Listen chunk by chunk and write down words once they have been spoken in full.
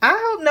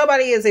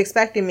nobody is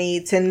expecting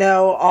me to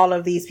know all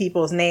of these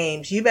people's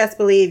names. You best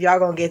believe y'all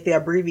gonna get the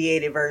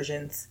abbreviated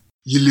versions.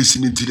 You're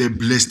listening to that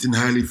blessed and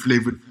highly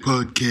flavored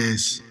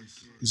podcast.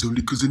 It's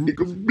only cause a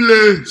nigga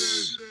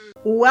blessed.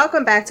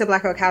 Welcome back to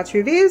Black Girl Couch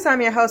Reviews.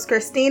 I'm your host,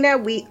 Christina.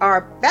 We are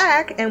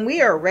back and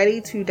we are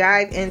ready to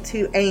dive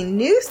into a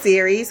new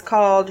series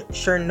called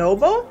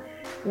Chernobyl,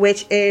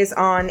 which is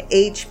on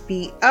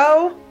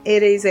HBO.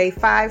 It is a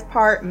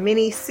 5-part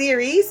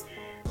mini-series.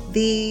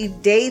 The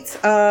dates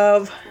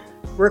of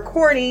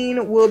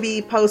recording will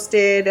be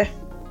posted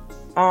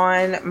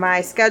on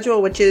my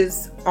schedule, which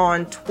is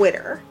on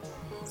Twitter.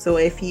 So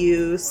if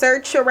you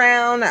search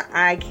around,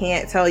 I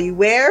can't tell you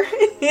where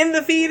in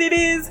the feed it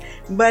is,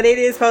 but it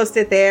is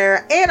posted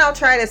there. And I'll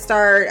try to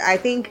start, I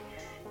think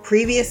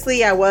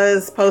previously I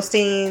was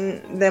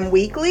posting them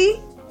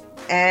weekly,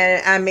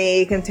 and I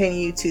may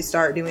continue to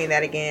start doing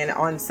that again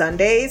on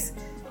Sundays.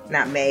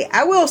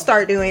 I will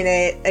start doing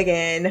it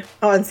again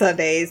on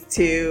Sundays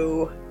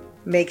to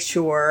make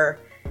sure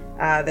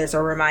there's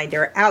a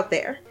reminder out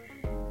there.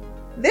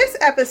 This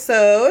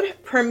episode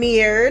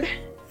premiered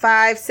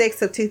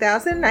 5/6 of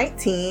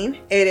 2019.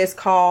 It is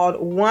called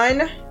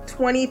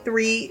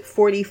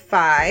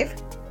 1:23:45.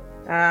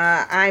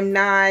 I'm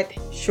not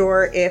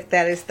sure if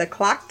that is the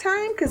clock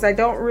time because I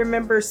don't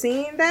remember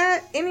seeing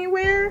that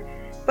anywhere.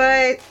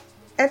 But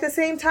at the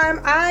same time,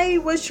 I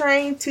was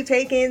trying to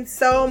take in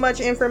so much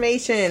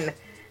information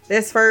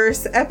this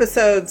first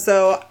episode,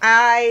 so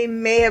I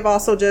may have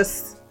also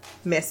just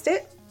missed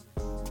it.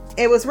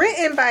 It was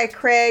written by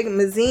Craig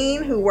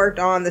Mazin, who worked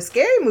on the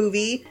Scary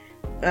Movie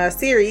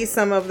series,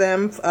 some of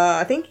them,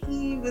 I think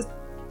he was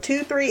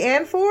 2, 3,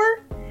 and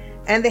 4,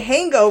 and the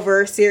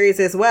Hangover series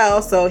as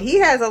well, so he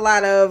has a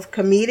lot of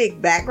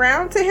comedic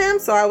background to him,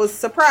 so I was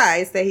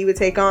surprised that he would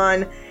take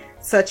on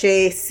such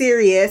a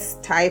serious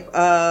type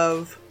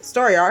of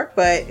story arc,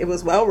 but it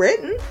was well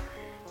written.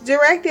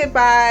 Directed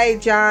by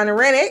John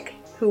Rennick,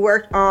 who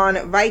worked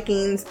on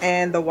Vikings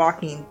and The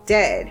Walking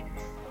Dead.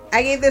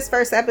 I gave this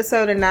first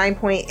episode a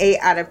 9.8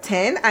 out of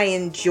 10. I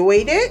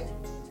enjoyed it.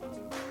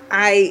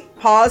 I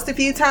paused a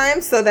few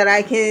times so that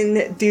I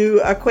can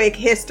do a quick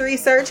history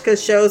search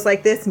because shows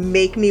like this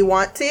make me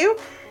want to.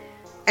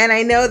 And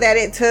I know that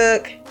it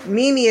took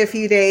Mimi a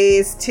few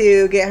days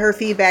to get her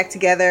feedback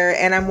together,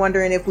 and I'm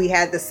wondering if we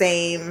had the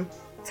same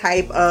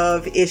type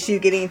of issue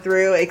getting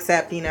through,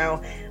 except,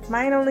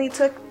 mine only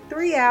took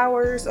 3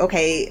 hours.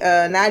 Okay,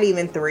 not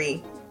even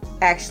 3.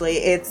 Actually,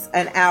 it's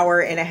an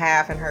hour and a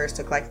half, and hers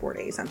took like 4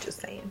 days. I'm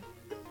just saying.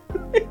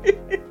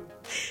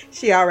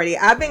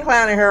 I've been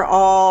clowning her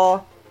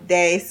all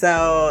day,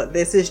 so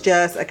this is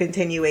just a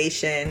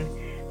continuation,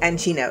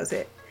 and she knows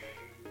it.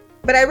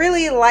 But I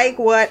really like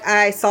what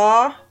I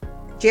saw.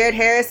 Jared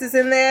Harris is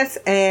in this,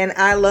 and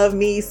I love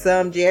me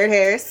some Jared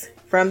Harris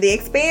from The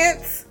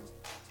Expanse,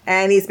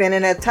 and he's been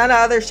in a ton of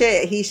other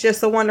shit. He's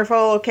just a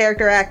wonderful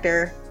character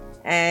actor,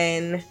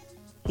 and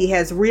he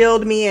has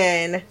reeled me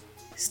in.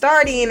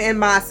 Starting in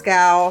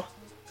Moscow,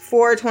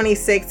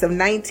 4/26 of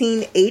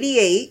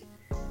 1988,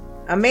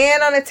 a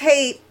man on a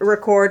tape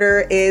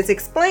recorder is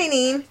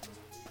explaining,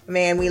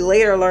 man we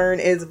later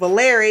learn is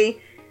Valery,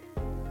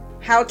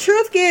 how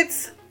truth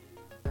gets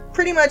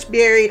pretty much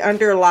buried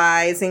under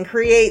lies and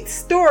creates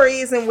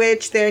stories in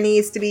which there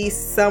needs to be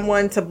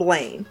someone to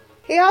blame.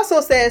 He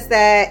also says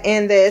that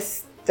in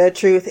this, the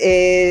truth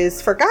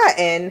is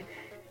forgotten,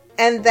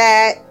 and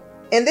that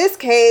in this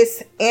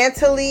case,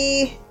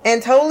 Anatoly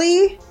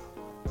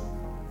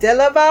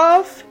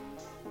Delavov,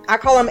 I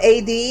call him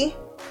AD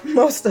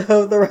most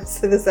of the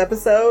rest of this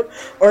episode,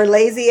 or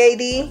Lazy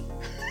AD.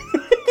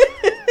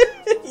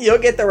 You'll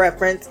get the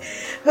reference.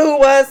 Who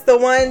was the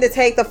one to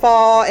take the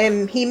fall,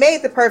 and he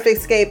made the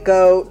perfect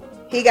scapegoat.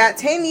 He got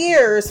 10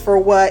 years for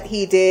what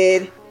he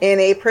did in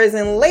a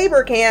prison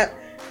labor camp,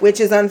 which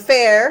is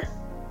unfair,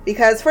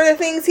 because for the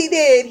things he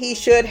did, he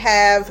should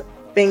have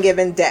been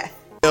given death.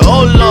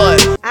 Oh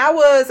Lord. I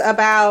was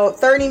about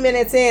 30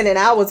 minutes in and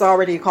I was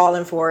already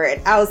calling for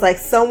it. I was like,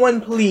 someone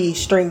please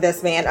string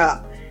this man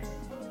up.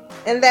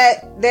 And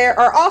that there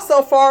are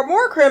also far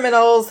more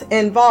criminals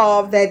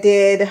involved that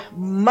did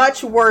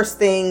much worse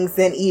things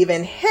than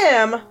even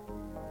him.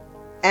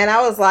 And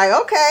I was like,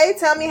 okay,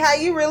 tell me how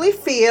you really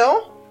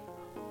feel.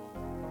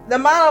 The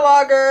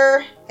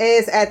monologuer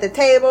is at the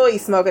table.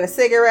 He's smoking a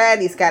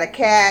cigarette. He's got a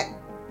cat.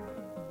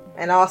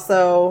 And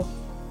also,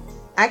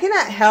 I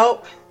cannot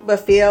help but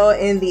feel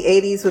in the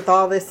 80s with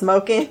all this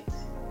smoking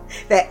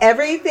that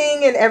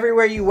everything and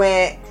everywhere you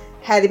went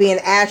had to be an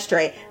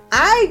ashtray.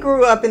 I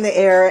grew up in the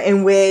era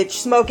in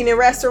which smoking in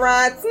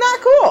restaurants,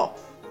 not cool.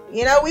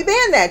 We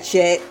banned that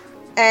shit.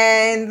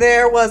 And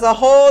there was a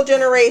whole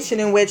generation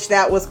in which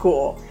that was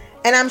cool.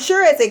 And I'm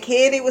sure as a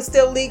kid it was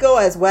still legal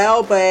as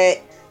well, but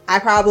I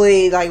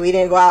probably, we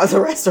didn't go out to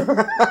a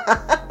restaurant.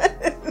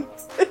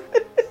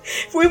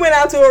 If we went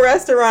out to a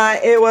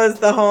restaurant, it was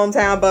the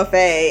hometown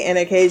buffet and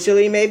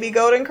occasionally maybe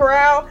Golden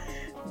Corral,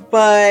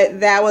 but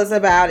that was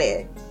about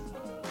it.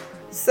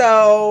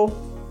 So,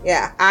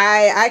 yeah,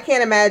 I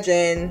can't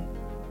imagine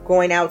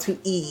going out to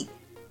eat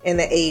in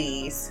the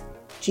 80s.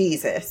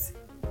 Jesus.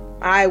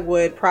 I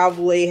would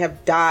probably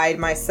have died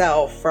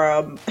myself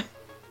from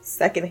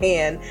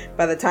secondhand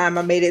by the time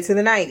I made it to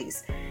the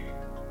 90s.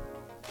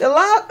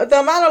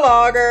 The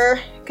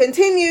monologuer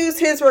continues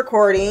his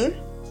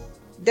recording.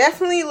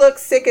 Definitely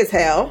looks sick as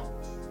hell.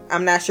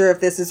 I'm not sure if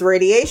this is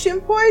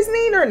radiation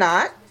poisoning or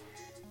not.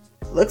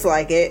 Looks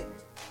like it.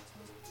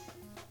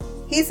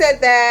 He said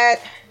that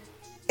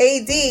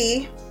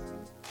AD,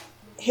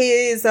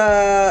 his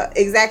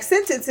exact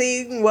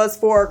sentencing was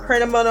for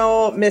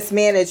criminal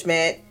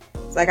mismanagement.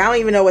 It's like, I don't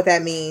even know what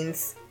that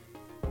means.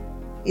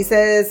 He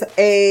says,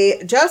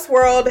 a just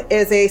world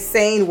is a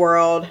sane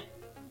world.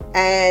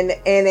 And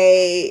in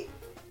a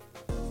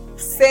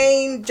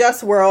sane,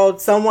 just world,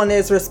 someone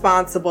is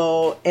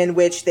responsible in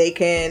which they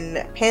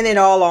can pin it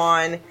all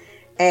on.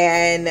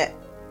 And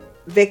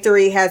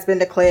victory has been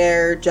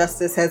declared.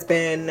 Justice has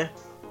been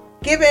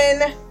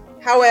given.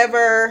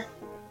 However,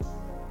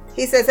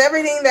 he says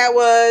everything that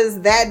was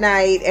that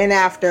night and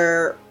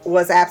after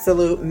was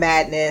absolute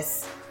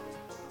madness.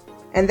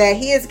 And that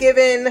he has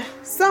given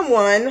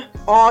someone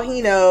all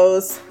he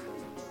knows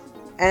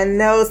and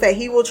knows that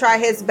he will try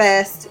his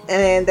best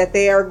and that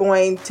they are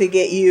going to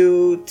get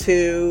you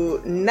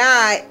to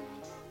not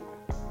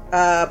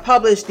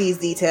publish these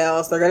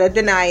details. They're going to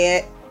deny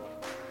it.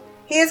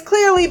 He is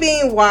clearly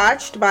being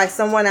watched by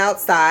someone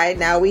outside.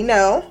 Now we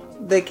know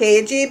the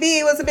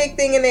KGB was a big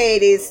thing in the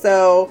 80s,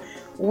 so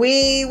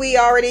we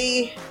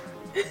already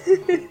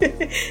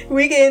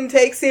we can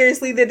take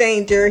seriously the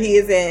danger he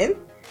is in.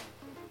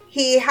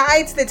 He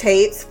hides the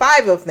tapes,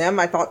 5 of them.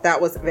 I thought that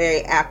was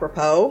very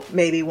apropos.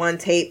 Maybe 1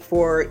 tape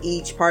for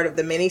each part of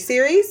the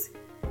miniseries.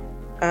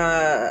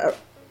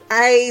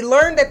 I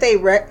learned that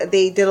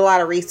they did a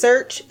lot of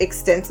research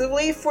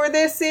extensively for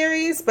this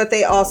series, but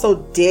they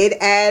also did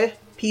add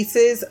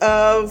pieces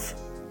of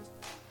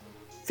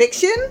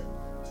fiction.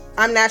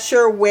 I'm not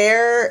sure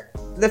where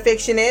the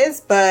fiction is,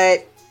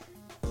 but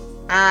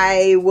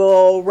I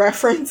will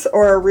reference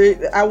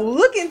I will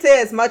look into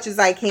as much as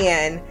I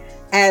can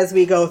as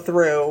we go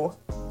through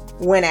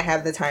when I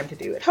have the time to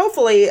do it.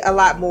 Hopefully a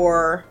lot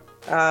more,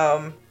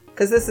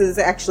 because this is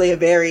actually a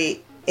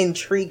very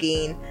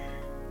intriguing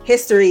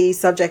history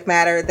subject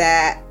matter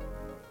that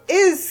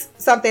is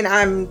something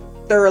I'm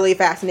thoroughly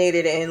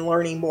fascinated in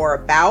learning more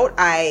about.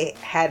 I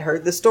had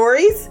heard the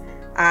stories.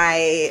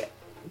 I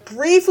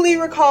briefly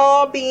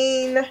recall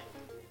being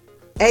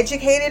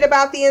educated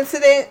about the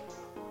incident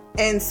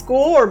in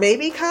school or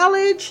maybe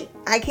college.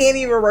 I can't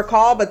even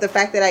recall, but the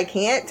fact that I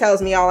can't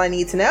tells me all I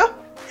need to know.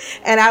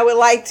 And I would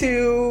like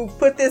to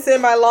put this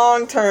in my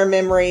long-term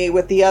memory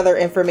with the other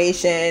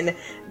information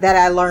that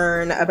I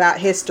learn about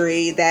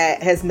history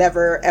that has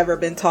never ever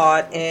been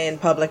taught in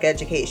public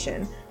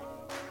education.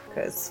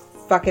 Because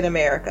fucking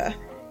America.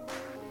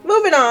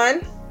 Moving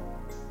on.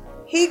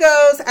 He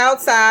goes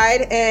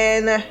outside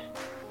and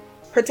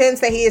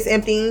pretends that he is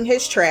emptying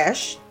his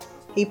trash.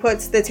 He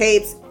puts the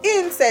tapes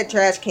in said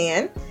trash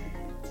can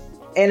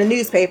in a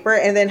newspaper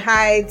and then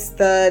hides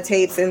the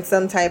tapes in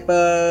some type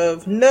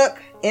of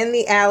nook in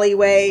the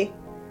alleyway.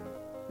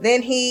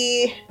 Then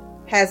he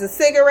has a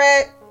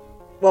cigarette.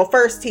 Well,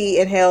 first he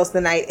inhales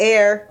the night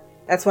air.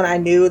 That's when I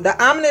knew.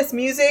 The ominous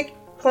music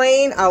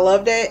playing, I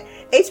loved it.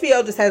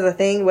 HBO just has a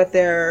thing with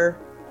their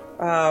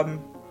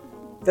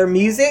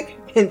music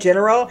in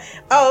general.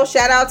 Oh,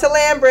 shout out to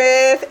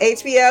Lambeth,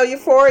 HBO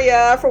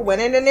Euphoria for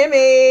winning an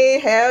Emmy.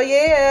 Hell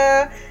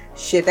yeah.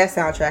 Shit, that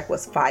soundtrack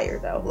was fire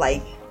though.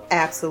 Like,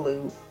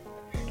 absolute.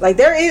 Like,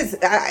 there is,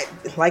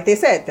 like they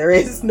said, there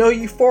is no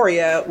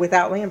Euphoria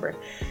without Lambert.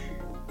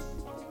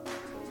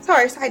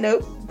 Sorry, side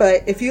note,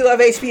 but if you love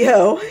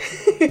HBO,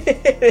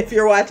 if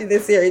you're watching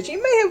this series,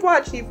 you may have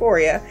watched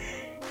Euphoria.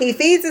 He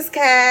feeds his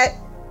cat,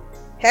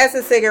 has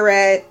a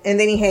cigarette, and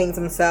then he hangs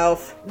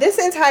himself. This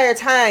entire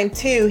time,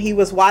 too, he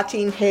was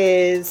watching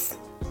his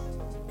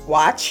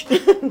watch.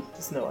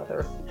 There's no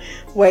other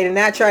way to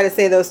not try to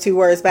say those 2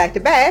 words back to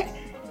back.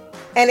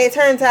 And it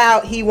turns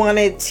out he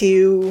wanted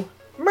to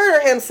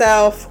murder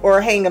himself or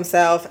hang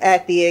himself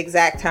at the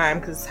exact time,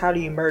 because how do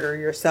you murder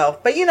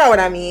yourself? But you know what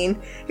I mean.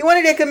 He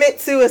wanted to commit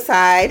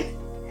suicide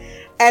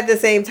at the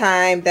same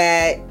time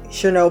that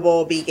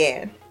Chernobyl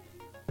began.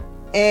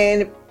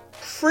 And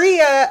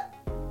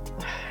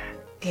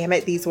damn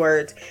it, these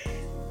words.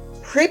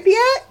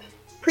 Pripyat?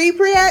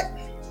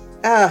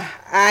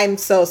 I'm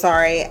so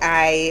sorry.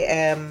 I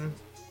am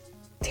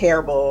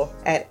terrible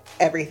at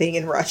everything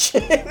in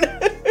Russian.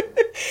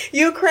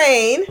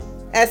 Ukraine,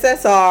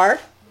 SSR.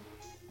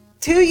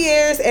 2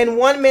 years and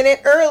 1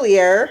 minute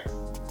earlier,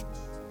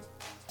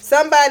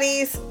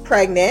 somebody's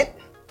pregnant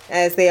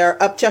as they are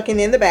upchucking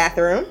in the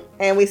bathroom.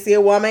 And we see a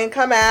woman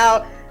come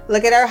out,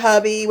 look at her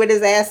hubby with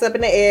his ass up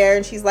in the air.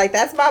 And she's like,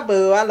 that's my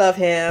boo. I love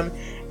him.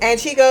 And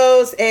she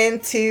goes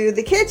into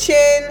the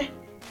kitchen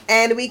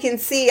and we can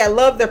see, I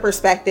love the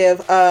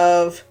perspective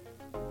of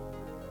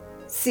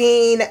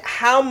seeing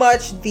how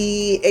much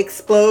the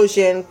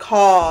explosion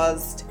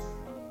caused,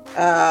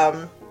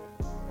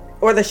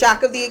 or the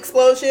shock of the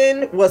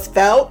explosion was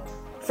felt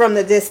from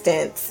the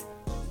distance.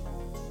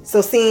 So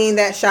seeing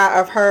that shot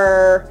of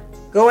her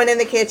going in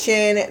the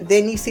kitchen.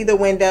 Then you see the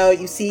window,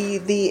 you see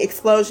the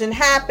explosion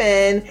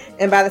happen,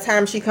 and by the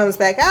time she comes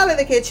back out of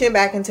the kitchen,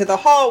 back into the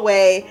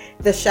hallway,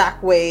 the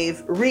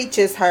shockwave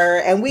reaches her.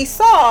 And we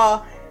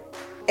saw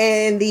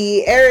in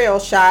the aerial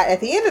shot at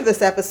the end of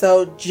this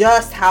episode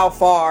just how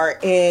far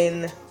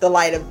in the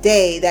light of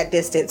day that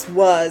distance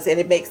was, and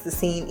it makes the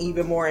scene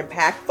even more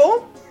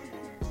impactful.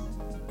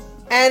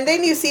 And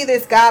then you see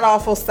this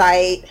god-awful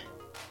sight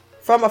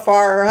from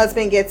afar. Her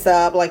husband gets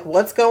up, like,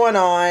 what's going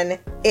on?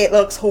 It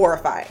looks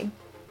horrifying.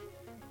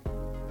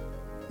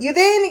 You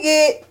then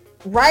get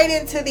right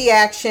into the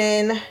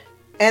action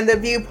and the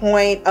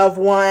viewpoint of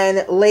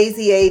one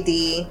Lazy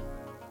AD,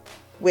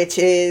 which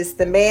is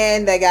the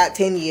man that got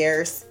 10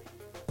 years,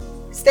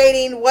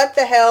 stating what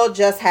the hell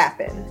just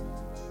happened.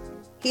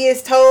 He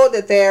is told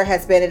that there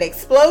has been an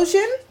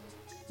explosion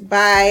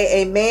by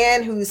a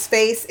man whose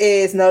face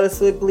is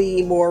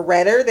noticeably more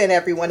redder than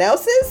everyone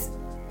else's.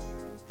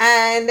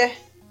 And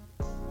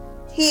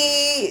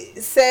he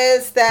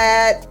says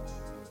that,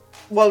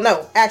 well,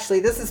 no, actually,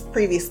 this is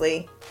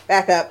previously,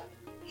 back up.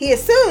 He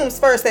assumes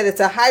first that it's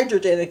a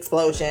hydrogen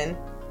explosion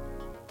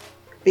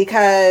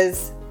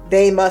because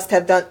they must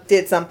have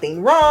did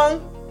something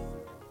wrong.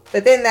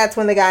 But then that's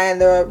when the guy in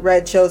the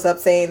red shows up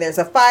saying there's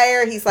a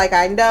fire. He's like,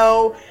 I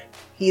know.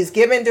 He's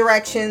given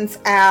directions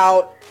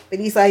out. But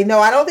he's like, no,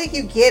 I don't think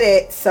you get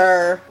it,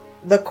 sir.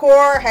 The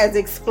core has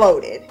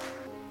exploded.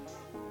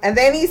 And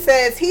then he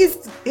says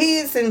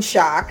he's in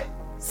shock.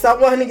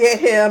 Someone get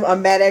him a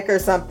medic or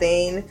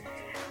something.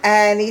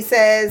 And he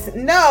says,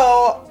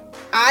 no,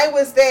 I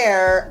was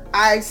there.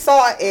 I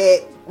saw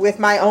it with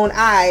my own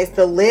eyes.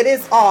 The lid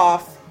is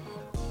off.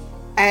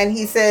 And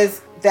he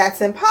says,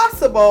 that's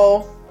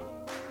impossible.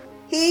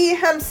 He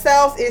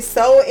himself is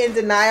so in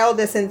denial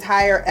this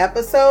entire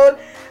episode.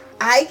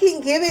 I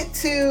can give it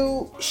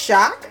to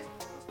shock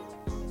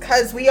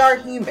because we are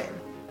human.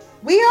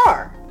 We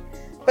are.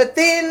 But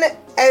then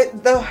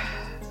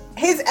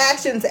his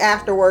actions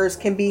afterwards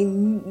can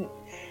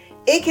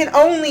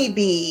only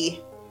be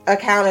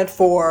accounted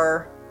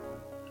for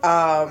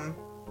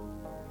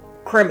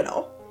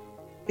criminal.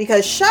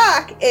 Because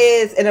shock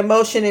is an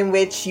emotion in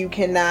which you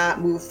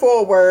cannot move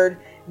forward.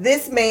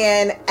 This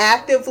man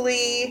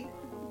actively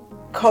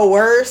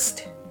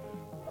coerced,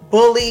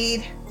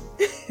 bullied,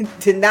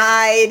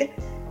 denied,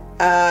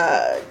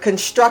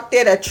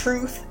 constructed a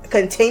truth,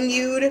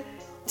 continued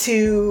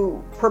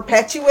to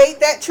perpetuate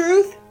that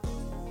truth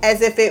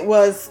as if it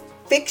was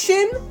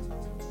fiction,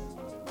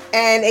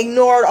 and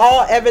ignored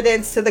all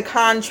evidence to the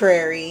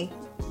contrary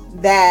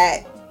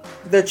that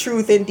the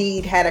truth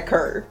indeed had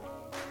occurred.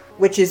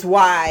 Which is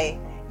why,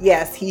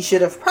 yes, he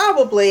should have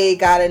probably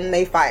gotten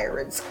a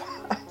firing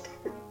squad.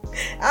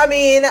 I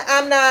mean,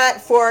 I'm not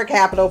for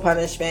capital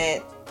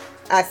punishment.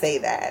 I say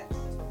that.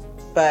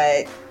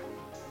 But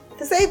at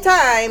the same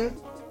time,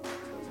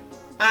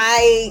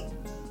 I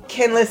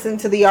can listen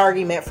to the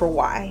argument for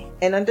why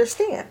and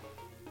understand.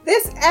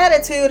 This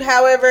attitude,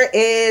 however,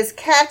 is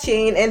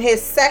catching in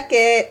his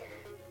second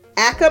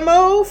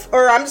Akimov,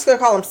 or I'm just going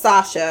to call him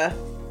Sasha,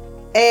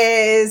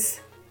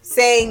 is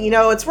saying, you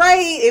know, it's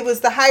right. It was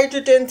the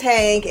hydrogen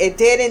tank. It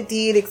did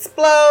indeed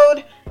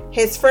explode.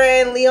 His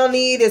friend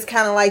Leonid is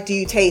kind of like, do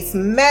you taste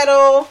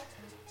metal?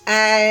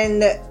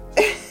 And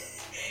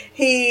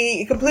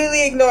he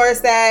completely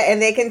ignores that.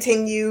 And they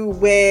continue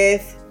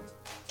with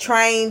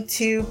trying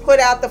to put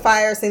out the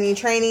fire, sending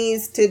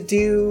trainees to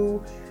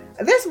do,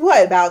 there's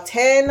what, about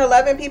 10,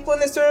 11 people in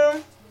this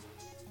room?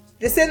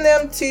 To send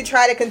them to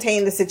try to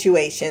contain the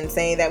situation,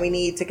 saying that we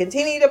need to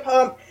continue to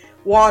pump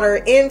water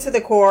into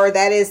the core.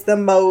 That is the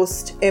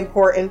most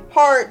important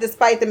part,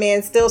 despite the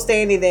man still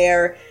standing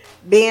there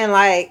being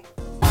like,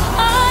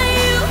 are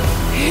you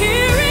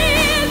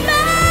hearing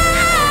that?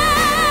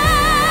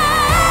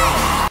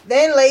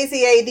 Then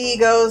Lazy AD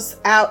goes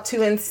out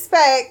to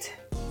inspect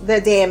the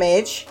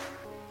damage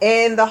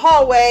in the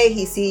hallway.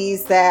 He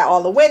sees that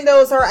all the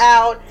windows are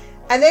out,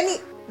 and then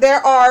there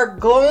are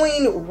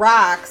glowing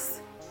rocks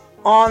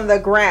on the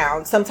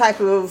ground, some type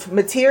of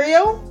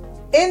material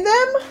in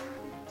them.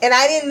 And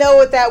I didn't know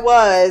what that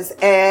was.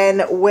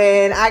 And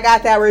when I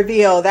got that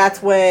reveal,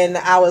 that's when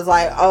I was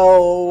like,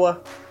 oh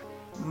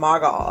my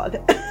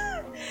God.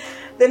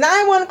 The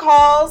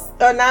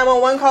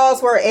 911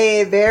 calls were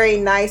a very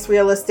nice,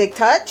 realistic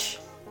touch,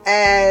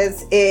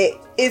 as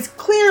it is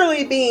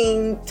clearly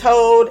being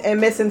told and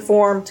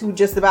misinformed to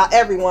just about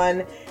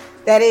everyone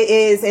that it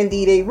is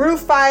indeed a roof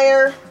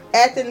fire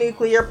at the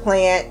nuclear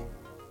plant,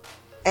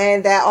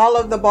 and that all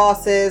of the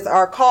bosses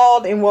are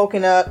called and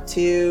woken up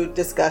to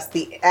discuss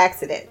the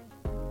accident.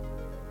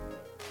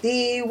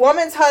 The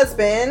woman's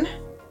husband,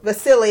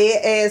 Vasily,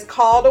 is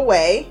called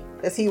away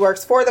because he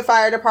works for the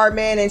fire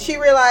department, and she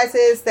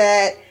realizes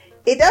that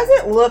it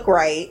doesn't look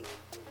right.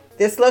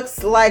 This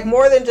looks like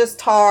more than just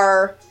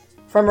tar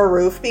from a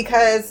roof,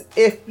 because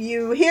if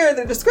you hear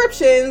the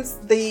descriptions,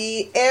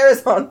 the air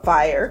is on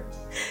fire.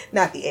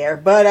 Not the air,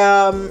 but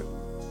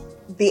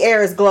the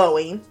air is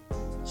glowing.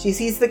 She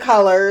sees the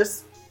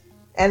colors.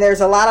 And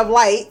there's a lot of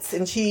lights,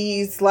 and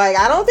she's like,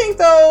 I don't think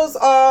those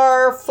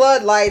are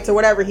floodlights or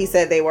whatever he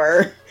said they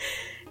were.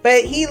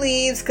 But he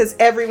leaves because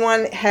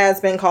everyone has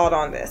been called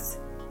on this.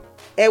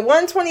 At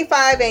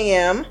 1:25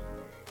 a.m.,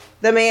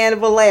 the man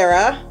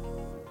Valera,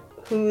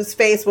 whose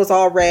face was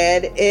all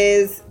red,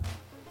 is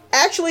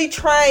actually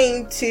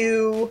trying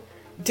to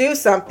do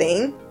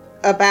something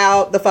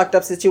about the fucked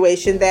up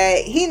situation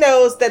that he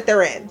knows that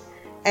they're in.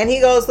 And he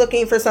goes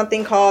looking for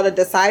something called a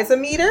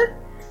decisometer.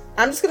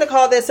 I'm just going to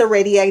call this a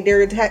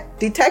radiator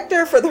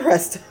detector for the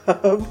rest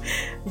of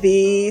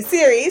the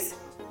series.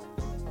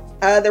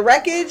 The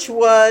wreckage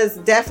was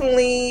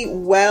definitely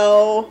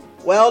well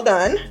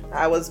done.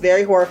 I was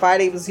very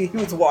horrified. He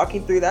was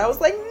walking through that. I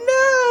was like,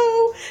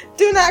 no,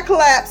 do not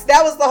collapse.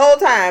 That was the whole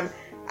time.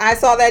 I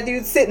saw that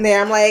dude sitting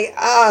there. I'm like,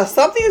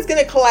 something is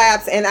going to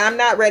collapse and I'm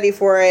not ready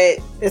for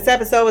it. This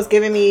episode was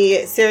giving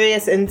me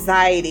serious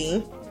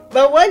anxiety.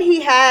 But what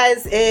he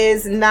has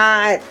is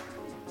not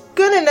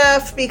good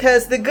enough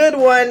because the good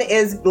one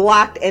is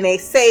locked in a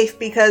safe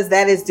because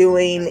that is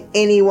doing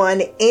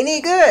anyone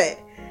any good.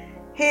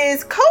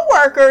 His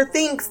co-worker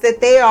thinks that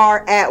they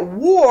are at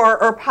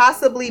war or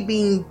possibly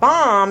being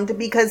bombed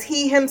because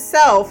he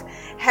himself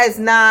has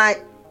not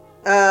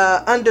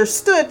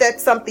understood that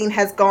something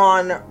has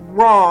gone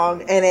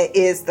wrong and it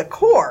is the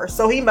core.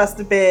 So he must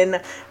have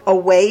been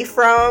away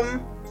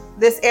from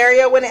this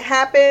area when it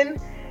happened.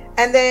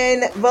 And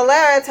then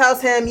Valera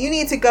tells him, you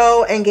need to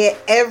go and get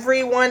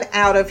everyone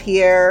out of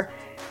here.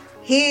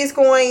 He's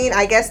going,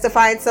 I guess, to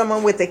find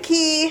someone with a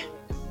key.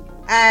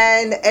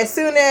 And as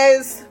soon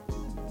as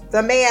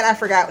the man, I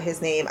forgot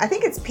his name, I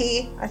think it's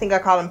P. I think I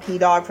call him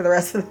P-Dog for the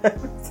rest of the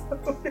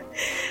episode.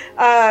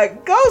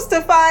 Goes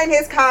to find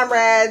his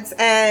comrades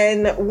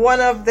and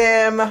one of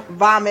them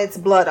vomits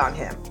blood on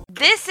him.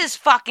 This is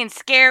fucking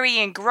scary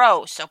and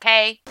gross,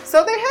 okay?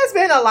 So there has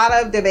been a lot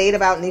of debate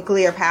about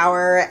nuclear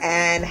power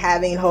and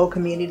having whole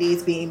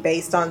communities being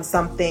based on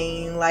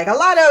something like a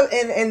lot of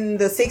in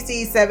the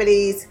 60s,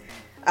 70s.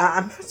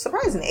 I'm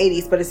surprised in the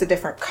 80s, but it's a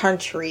different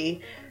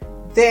country.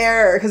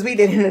 There, because we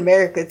did in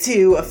America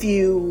too, a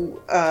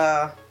few,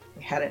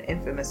 we had an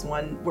infamous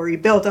one where we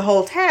built a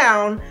whole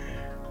town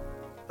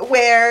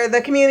where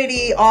the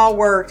community all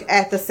worked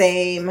at the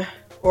same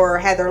or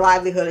had their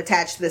livelihood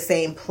attached to the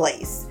same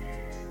place.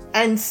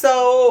 And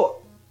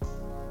so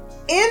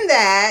in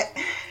that,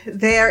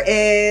 there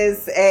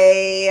is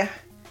a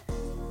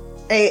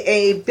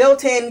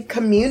built-in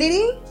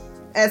community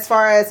as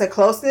far as a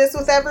closeness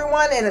with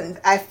everyone.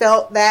 And I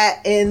felt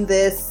that in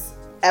this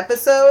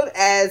episode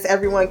as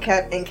everyone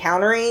kept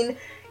encountering,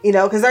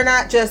 because they're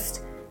not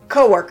just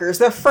coworkers,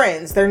 they're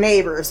friends, they're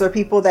neighbors, they're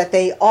people that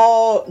they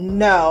all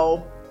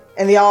know,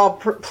 and they all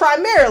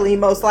primarily,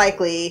 most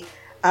likely,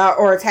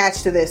 are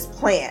attached to this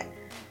plant.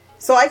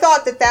 So I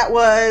thought that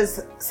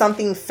was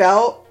something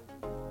felt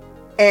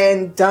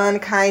and done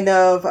kind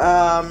of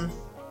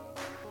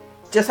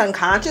just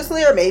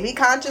unconsciously or maybe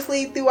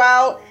consciously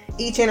throughout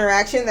each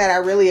interaction that I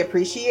really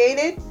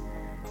appreciated.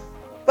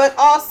 But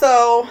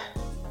also,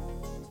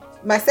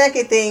 my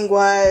second thing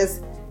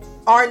was,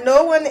 are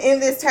no one in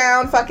this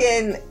town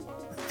fucking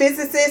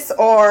physicists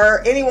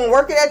or anyone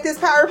working at this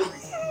power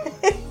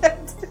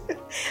plant?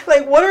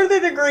 Like, what are the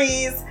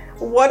degrees?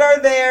 What are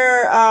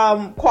their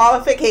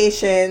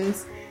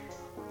qualifications?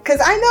 Because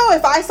I know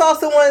if I saw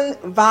someone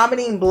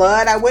vomiting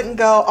blood, I wouldn't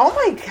go, oh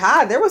my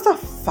God, there was a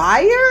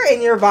fire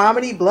and you're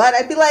vomiting blood.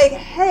 I'd be like,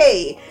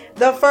 hey,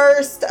 the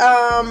first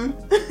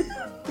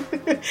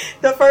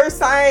the first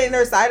sign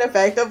or side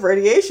effect of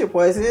radiation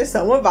poisoning is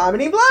someone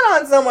vomiting blood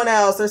on someone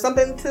else or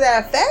something to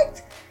that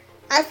effect.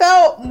 I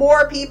felt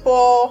more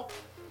people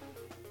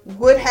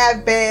would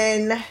have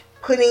been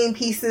putting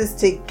pieces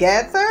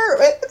together.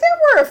 There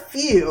were a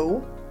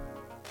few,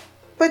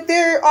 but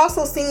there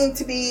also seemed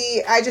to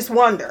be, I just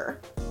wonder.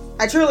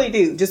 I truly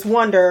do just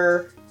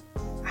wonder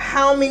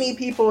how many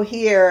people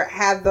here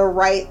have the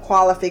right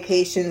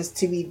qualifications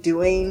to be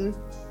doing.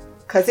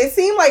 Because it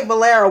seemed like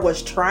Valera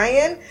was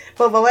trying,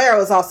 but Valera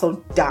was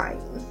also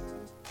dying.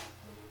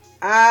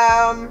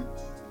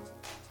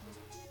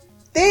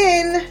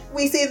 Then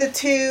we see the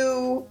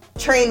two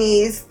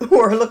trainees who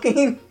are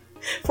looking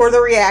for the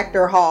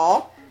reactor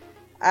hall.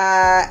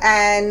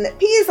 And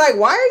P is like,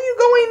 why are you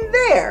going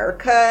there?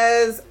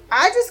 Because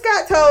I just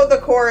got told the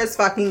core is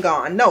fucking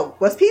gone. No,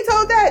 was P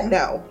told that?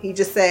 No. He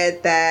just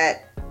said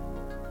that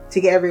to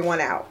get everyone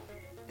out.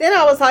 Then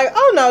I was like,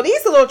 oh no,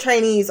 these little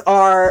trainees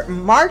are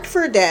marked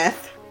for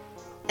death.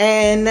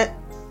 And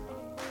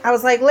I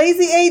was like,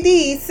 Lazy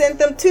AD sent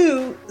them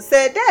to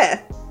said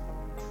death.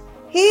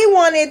 He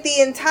wanted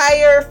the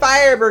entire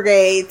fire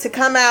brigade to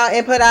come out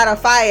and put out a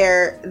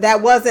fire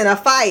that wasn't a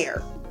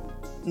fire.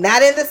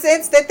 Not in the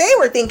sense that they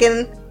were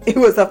thinking it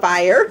was a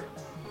fire.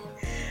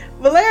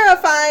 Valera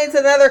finds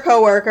another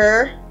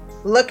coworker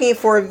looking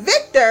for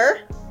Victor,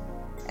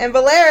 and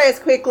Valera is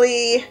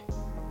quickly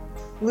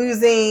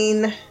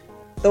losing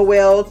the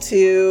will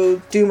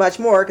to do much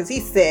more because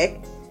he's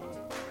sick.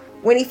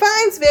 When he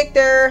finds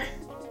Victor,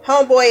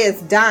 homeboy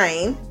is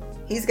dying.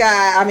 He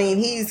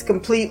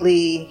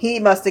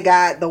must have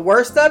got the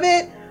worst of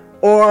it,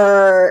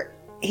 or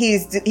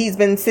he's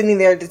been sitting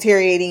there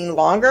deteriorating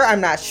longer.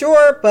 I'm not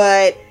sure,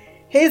 but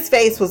His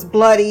face was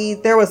bloody.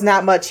 There was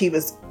not much he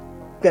was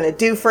gonna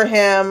do for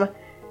him.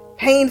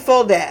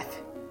 Painful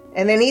death.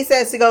 And then he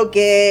says to go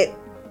get,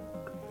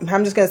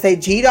 I'm just gonna say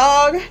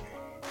G-Dog.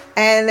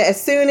 And as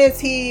soon as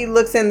he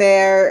looks in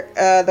there,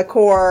 the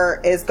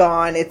core is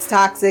gone. It's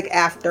toxic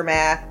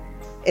aftermath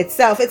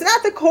itself. It's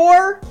not the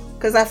core,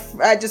 because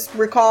I just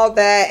recalled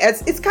that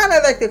it's kind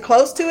of like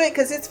close to it,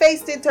 because his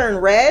face did turn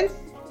red,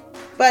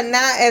 but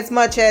not as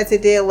much as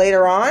it did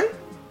later on.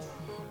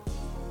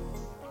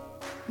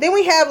 Then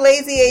we have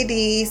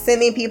Lazy AD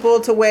sending people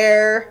to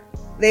where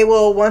they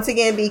will once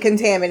again be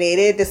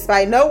contaminated,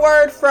 despite no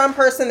word from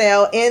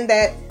personnel in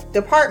that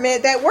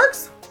department that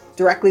works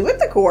directly with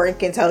the core and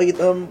can tell you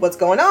what's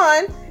going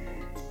on.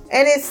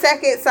 And his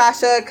second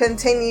Sasha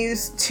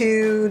continues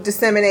to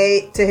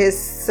disseminate to his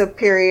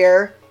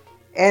superior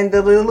and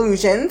the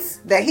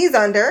delusions that he's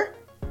under,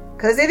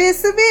 because it is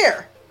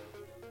severe.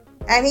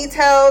 And he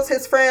tells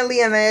his friend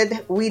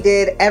Leonid, we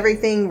did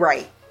everything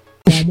right.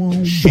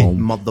 Shit,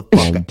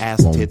 motherfucker,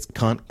 ass tits,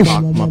 cunt,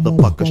 cock,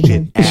 motherfucker,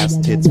 shit, ass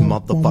tits,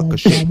 motherfucker,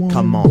 shit,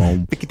 come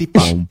on. Fickety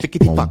fuck,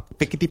 fickety fuck,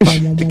 fickety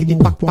fuck, fickety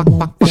fuck, fuck,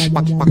 fuck, fuck,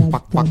 fuck,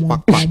 fuck, fuck,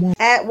 fuck, fuck.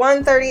 At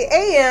 1:30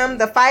 a.m.,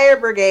 the fire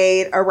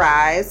brigade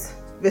arrives.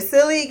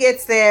 Vasily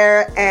gets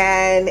there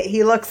and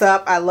he looks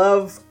up. I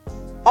love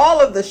all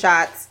of the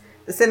shots.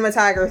 The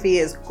cinematography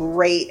is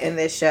great in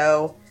this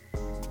show.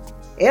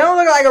 It don't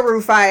look like a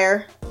roof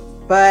fire,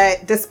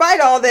 but despite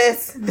all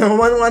this, no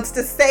one wants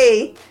to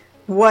say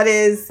what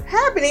is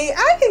happening.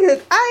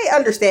 I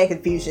understand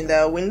confusion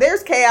though. When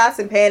there's chaos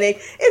and panic,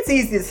 it's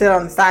easy to sit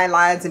on the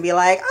sidelines and be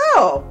like,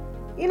 oh,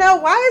 you know,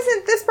 why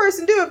isn't this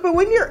person doing it? But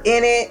when you're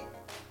in it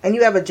and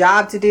you have a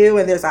job to do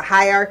and there's a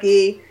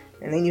hierarchy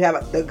and then you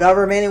have the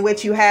government in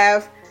which you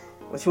have,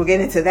 which we'll get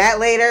into that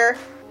later.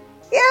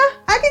 Yeah,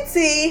 I can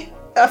see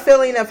a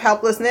feeling of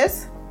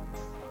helplessness.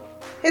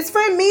 His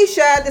friend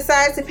Misha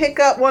decides to pick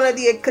up one of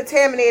the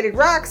contaminated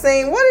rocks,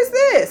 saying, what is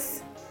this?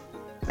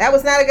 That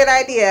was not a good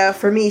idea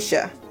for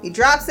Misha. He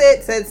drops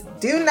it, says,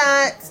 do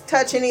not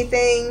touch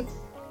anything.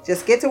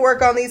 Just get to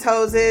work on these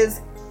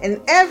hoses, and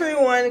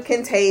everyone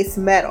can taste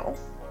metal.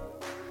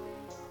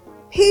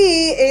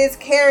 He is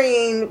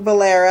carrying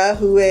Valera,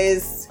 who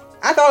is,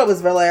 I thought it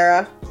was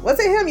Valera. Was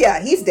it him?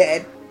 Yeah, he's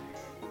dead.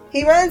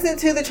 He runs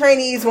into the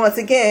trainees once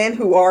again,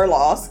 who are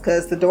lost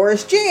because the door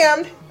is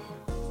jammed.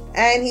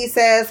 And he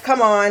says,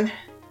 come on,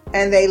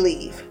 and they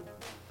leave.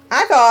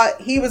 I thought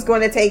he was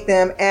going to take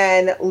them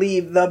and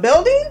leave the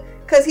building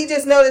because he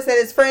just noticed that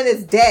his friend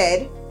is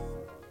dead.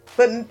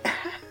 But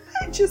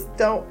I just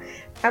don't.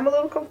 I'm a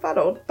little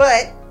confuddled.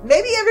 But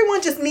maybe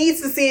everyone just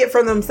needs to see it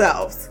for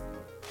themselves.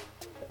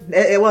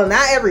 Well,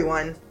 not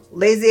everyone.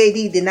 Lazy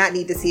AD did not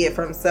need to see it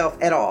for himself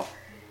at all.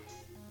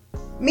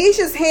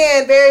 Misha's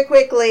hand very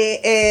quickly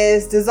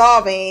is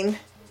dissolving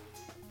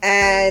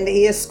and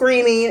he is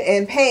screaming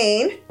in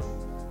pain.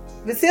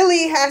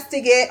 Vasily has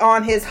to get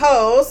on his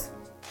hose.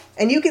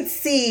 And you could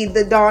see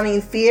the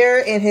dawning fear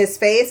in his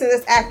face. And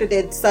this actor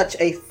did such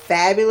a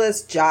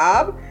fabulous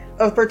job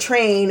of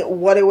portraying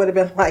what it would have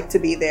been like to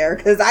be there.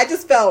 Because I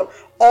just felt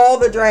all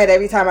the dread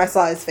every time I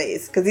saw his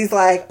face. Because he's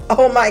like,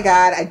 oh my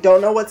God, I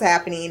don't know what's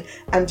happening.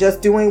 I'm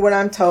just doing what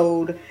I'm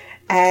told.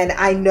 And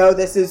I know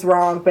this is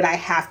wrong, but I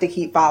have to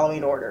keep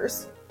following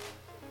orders.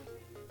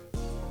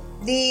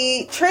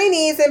 The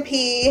trainees and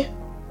P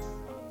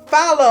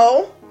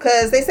follow.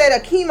 Because they said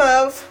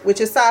Akimov, which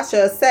is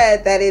Sasha,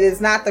 said that it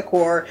is not the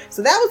core.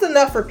 So that was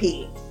enough for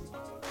P.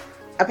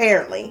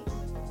 Apparently.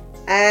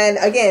 And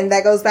again,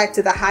 that goes back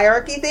to the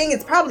hierarchy thing.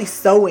 It's probably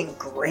so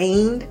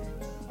ingrained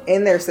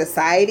in their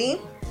society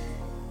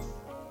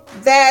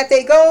that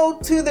they go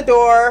to the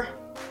door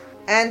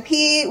and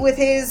P, with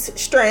his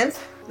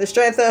strength, the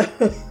strength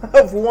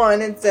of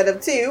 1 instead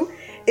of 2,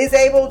 is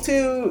able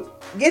to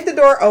get the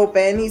door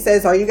open. He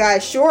says, are you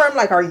guys sure? I'm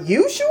like, are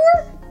you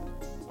sure?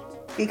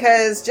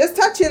 Because just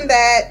touching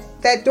that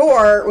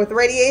door with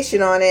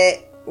radiation on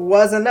it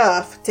was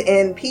enough to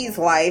end P's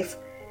life.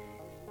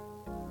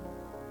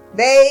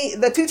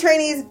 The 2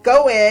 trainees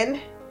go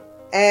in,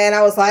 and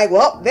I was like,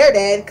 well, they're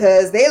dead,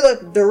 because they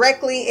look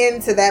directly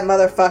into that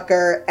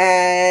motherfucker,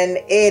 and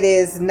it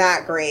is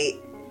not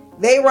great.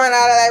 They run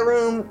out of that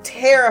room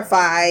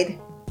terrified,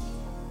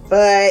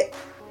 but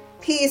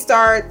P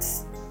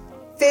starts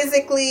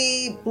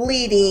physically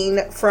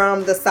bleeding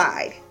from the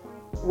side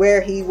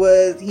where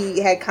he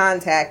had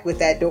contact with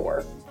that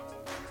door.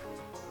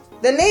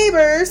 The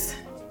neighbors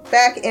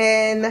back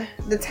in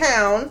the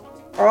town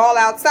are all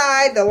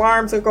outside. The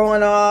alarms are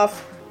going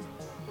off.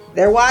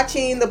 They're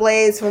watching the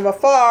blaze from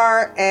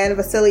afar, and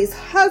Vasily's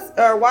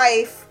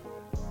wife,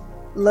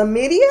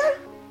 Lamidia,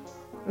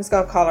 I'm just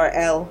gonna call her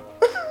L,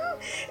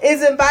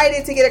 is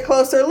invited to get a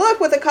closer look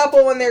with a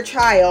couple and their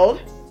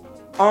child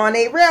on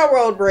a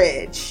railroad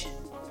bridge.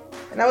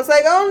 And I was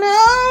like,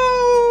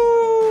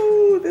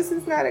 oh no, this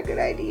is not a good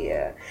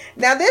idea.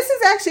 Now, this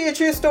is actually a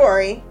true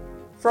story.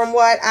 From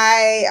what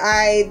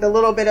the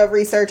little bit of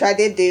research I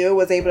did do,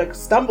 was able to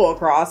stumble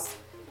across,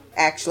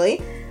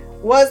 actually,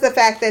 was the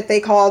fact that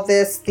they called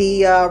this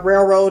the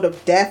Railroad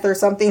of Death or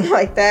something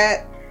like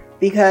that.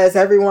 because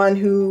everyone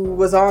who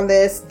was on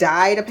this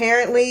died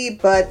apparently,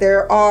 but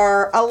there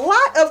are a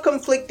lot of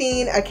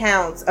conflicting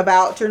accounts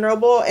about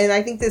Chernobyl, and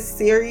I think this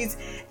series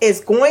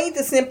is going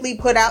to simply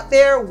put out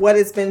there what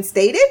has been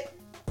stated,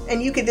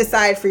 and you can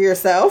decide for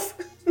yourself.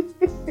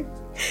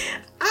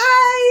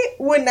 I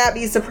would not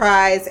be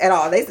surprised at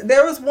all.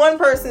 There was one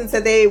person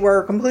said they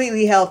were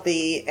completely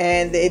healthy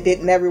and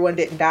everyone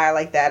didn't die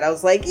like that. I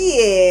was like,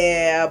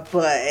 yeah,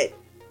 but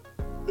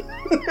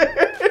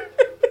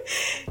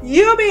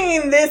you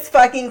being this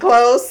fucking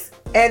close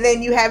and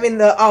then you having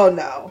the, oh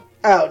no.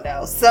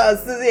 So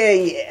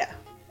yeah,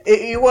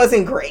 it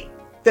wasn't great.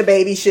 The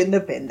baby shouldn't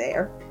have been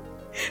there.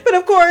 But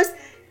of course,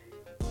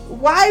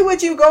 why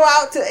would you go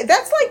out to,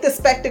 that's like the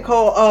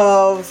spectacle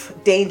of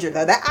danger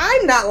though. That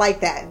I'm not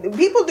like that.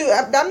 People do,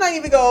 I'm not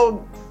even going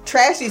to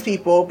trash these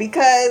people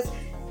because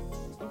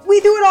we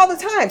do it all the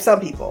time.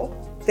 Some people,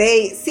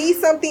 they see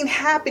something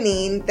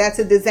happening that's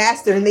a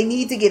disaster and they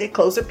need to get it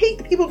closer.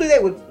 People do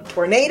that with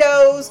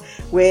tornadoes,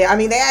 they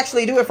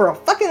actually do it for a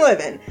fucking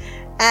living.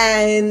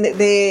 And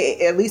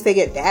at least they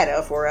get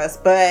data for us.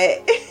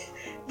 But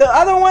the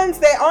other ones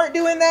that aren't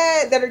doing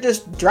that are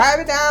just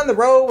driving down the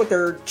road with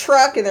their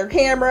truck and their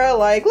camera,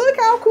 like, look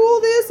how cool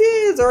this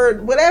is, or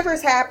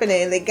whatever's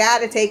happening, they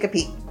gotta take a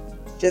peek.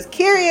 Just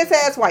curious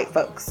ass white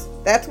folks.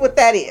 That's what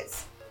that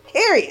is.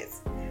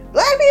 Curious.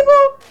 Black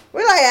people,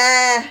 we're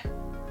like,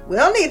 we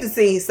don't need to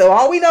see. So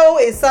all we know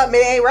is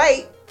something ain't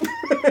right.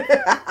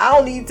 I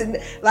don't need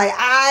to,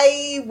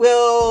 I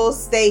will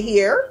stay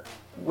here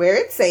where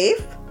it's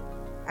safe.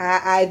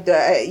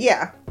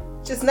 Yeah,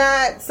 just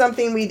not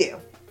something we do.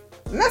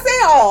 I'm not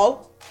saying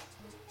all,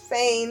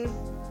 saying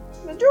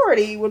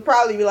majority would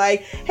probably be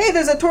like, hey,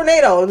 there's a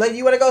tornado.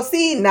 You want to go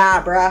see?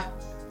 Nah, bruh.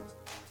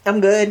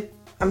 I'm good.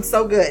 I'm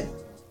so good.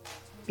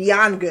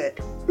 Beyond good.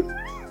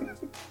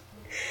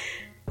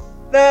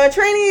 The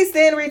trainees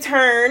then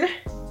return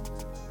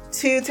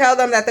to tell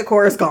them that the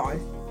core is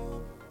gone.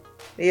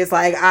 It's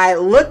like, I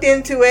looked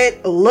into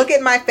it. Look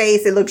at my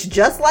face. It looks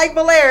just like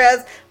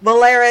Valera's.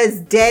 Valera is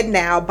dead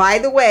now, by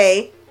the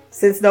way,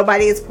 since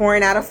nobody is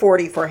pouring out a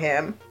 40 for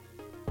him.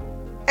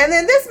 And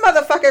then this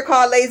motherfucker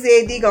called Lazy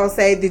AD gonna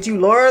say, did you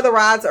lower the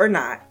rods or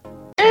not?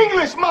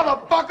 English,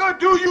 motherfucker,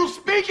 do you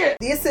speak it?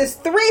 This is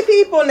 3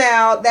 people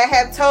now that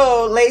have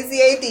told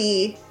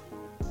Lazy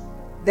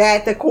AD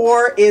that the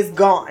core is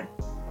gone.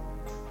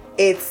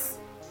 It's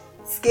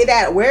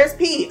skedaddle. Where's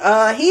P?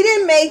 He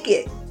didn't make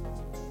it.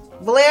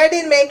 Valera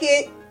didn't make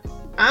it.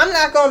 I'm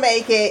not gonna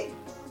make it.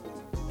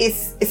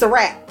 It's a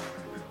wrap.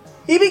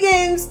 He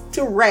begins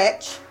to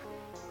retch,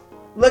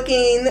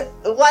 looking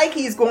like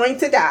he's going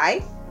to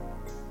die.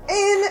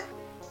 And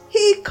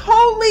he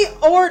coldly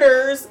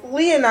orders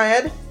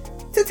Leonid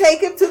to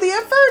take him to the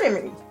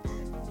infirmary.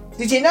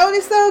 Did you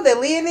notice though that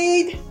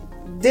Leonid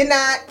did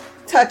not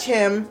touch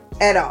him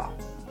at all?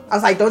 I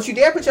was like, don't you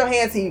dare put your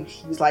hands. He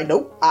was like,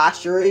 nope, I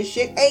sure as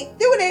shit ain't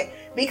doing it.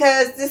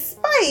 Because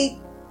despite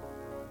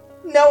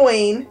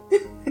knowing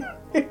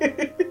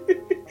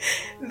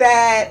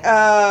that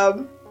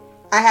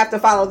I have to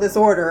follow this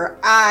order,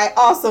 I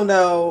also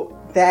know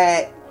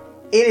that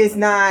it is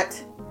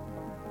not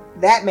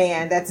that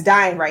man that's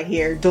dying right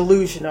here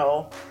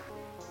delusional.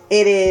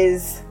 It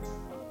is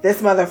this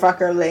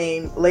motherfucker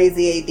named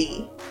Lazy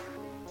AD.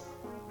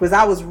 Because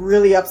I was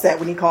really upset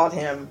when he called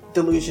him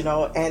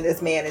delusional, and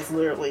this man is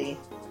literally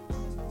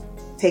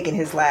taking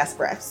his last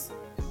breaths.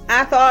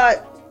 I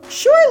thought,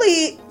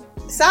 surely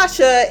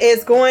Sasha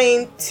is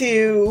going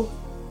to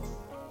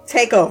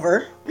take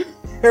over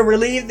and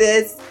relieve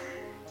this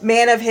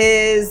man of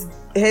his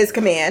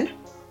command.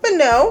 But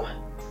no,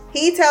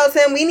 he tells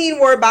him we need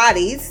more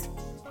bodies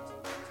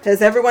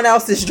because everyone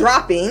else is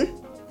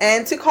dropping,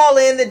 and to call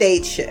in the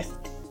day shift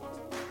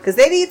because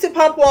they need to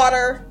pump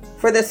water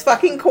for this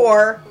fucking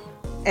core,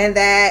 and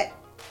that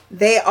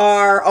they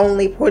are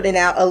only putting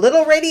out a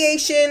little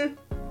radiation,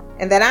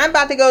 and that I'm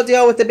about to go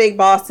deal with the big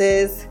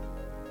bosses,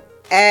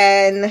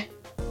 and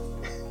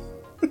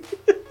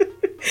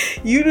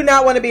you do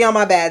not want to be on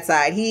my bad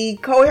side. He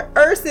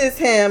coerces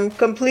him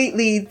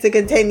completely to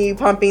continue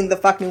pumping the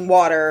fucking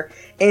water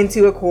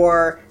into a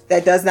core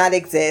that does not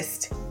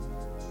exist.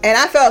 And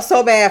I felt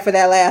so bad for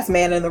that last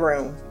man in the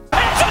room.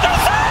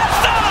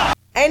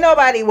 Ain't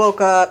nobody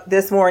woke up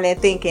this morning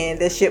thinking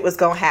this shit was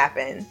gonna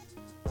happen.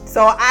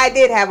 So I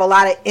did have a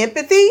lot of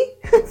empathy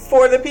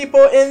for the people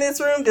in this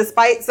room,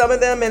 despite some of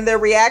them and their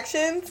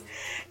reactions.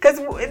 Because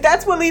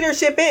that's what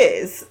leadership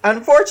is.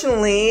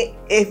 Unfortunately,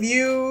 and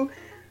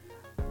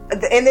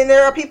then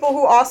there are people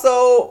who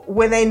also,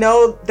 when they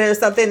know there's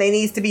something that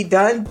needs to be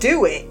done,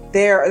 do it.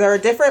 There are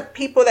different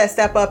people that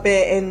step up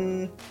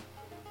in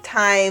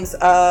times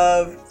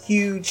of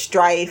huge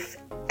strife,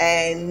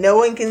 and no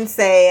one can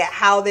say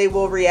how they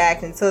will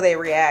react until they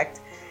react.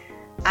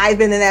 I've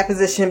been in that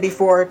position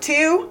before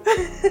too.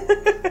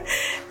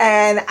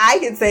 And I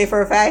can say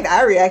for a fact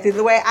I reacted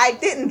the way I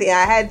didn't think.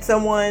 I had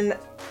someone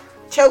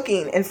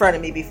choking in front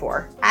of me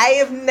before. I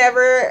have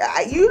never,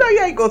 you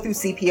go through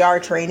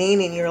CPR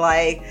training and you're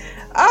like,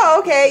 oh,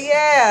 okay,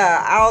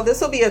 yeah,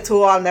 this will be a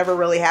tool I'll never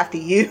really have to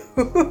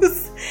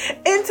use.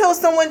 until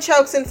someone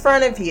chokes in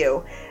front of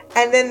you,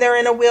 and then they're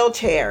in a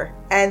wheelchair,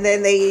 and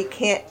then they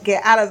can't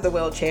get out of the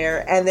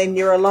wheelchair, and then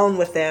you're alone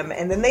with them,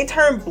 and then they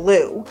turn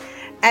blue,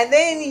 and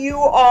then you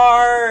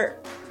are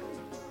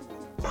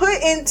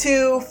put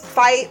into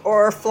fight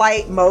or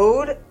flight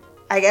mode.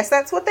 I guess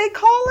that's what they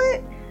call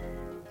it.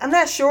 I'm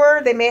not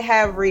sure. They may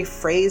have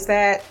rephrased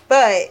that,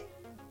 but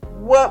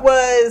what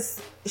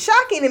was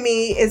shocking to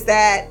me is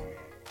that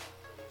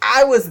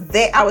I was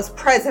there. I was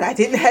present. I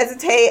didn't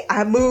hesitate.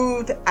 I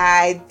moved.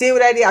 I did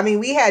what I did. I mean,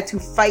 we had to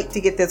fight to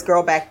get this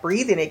girl back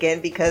breathing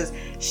again, because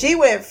she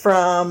went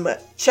from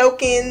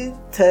choking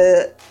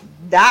to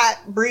not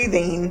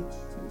breathing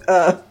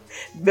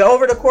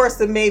over the course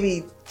of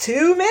maybe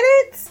 2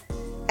 minutes.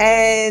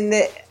 And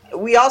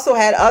we also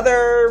had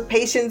other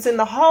patients in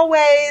the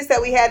hallways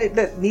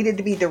that needed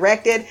to be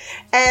directed.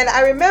 And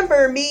I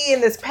remember me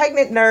and this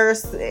pregnant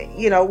nurse,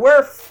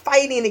 we're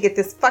fighting to get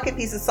this fucking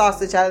piece of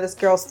sausage out of this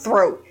girl's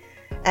throat.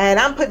 And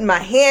I'm putting my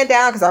hand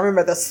down because I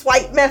remember the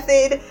swipe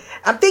method.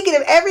 I'm thinking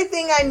of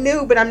everything I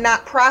knew, but I'm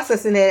not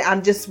processing it.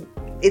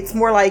 It's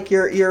more like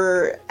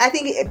I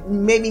think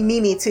maybe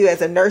Mimi too,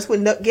 as a nurse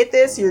would get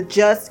this. You're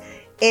just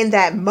in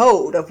that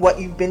mode of what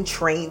you've been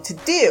trained to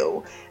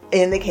do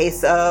in the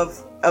case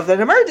of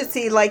an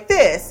emergency like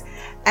this.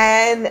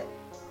 And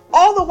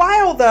all the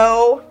while,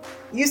 though,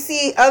 you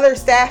see other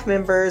staff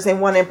members, and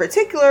one in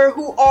particular,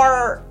 who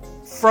are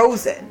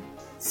frozen,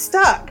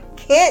 stuck,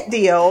 can't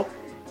deal.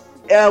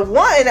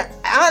 One,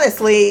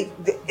 honestly,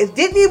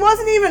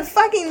 wasn't even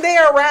fucking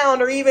there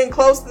around or even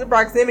close to the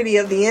proximity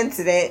of the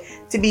incident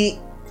to be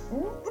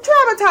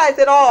traumatized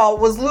at all,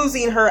 was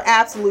losing her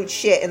absolute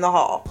shit in the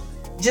hall,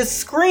 just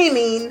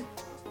screaming,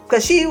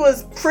 because she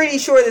was pretty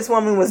sure this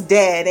woman was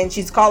dead, and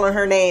she's calling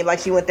her name like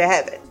she went to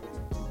heaven.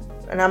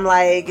 And I'm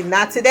like,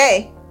 not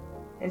today.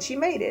 And she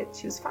made it.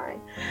 She was fine.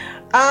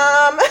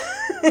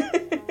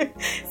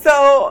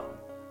 So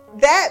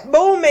that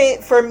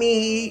moment for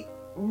me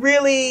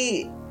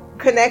really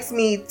connects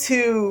me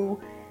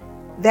to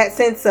that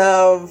sense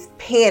of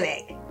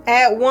panic.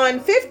 At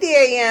 1:50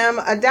 a.m.,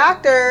 a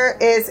doctor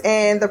is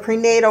in the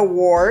prenatal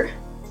ward,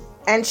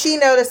 and she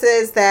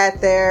notices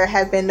that there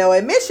has been no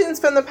emissions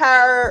from the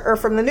power or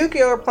from the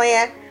nuclear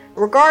plant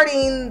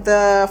regarding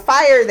the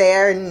fire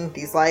there. And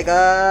he's like,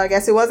 I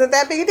guess it wasn't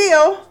that big a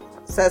deal,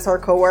 says her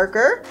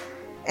coworker,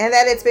 and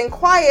that it's been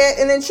quiet.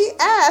 And then she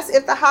asks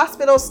if the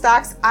hospital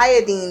stocks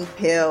iodine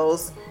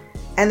pills.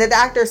 And the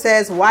doctor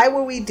says, why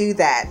would we do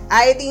that?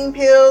 Iodine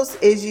pills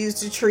is used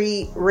to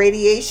treat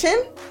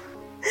radiation,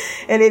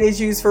 and it is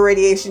used for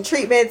radiation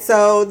treatment.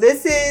 So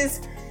this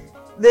is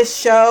the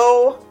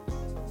show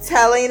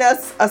telling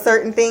us a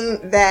certain thing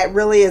that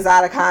really is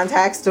out of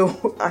context to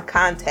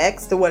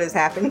what is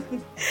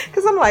happening.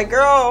 Because I'm like,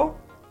 girl,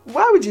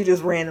 why would you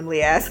just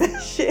randomly ask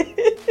that shit?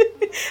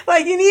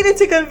 Like, you needed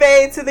to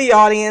convey to the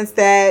audience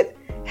that,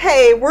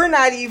 hey, we're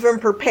not even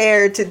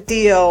prepared to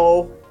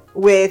deal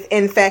with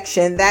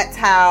infection. That's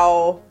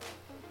how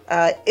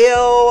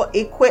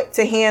ill-equipped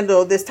to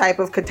handle this type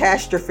of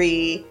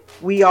catastrophe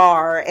we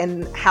are,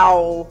 and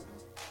how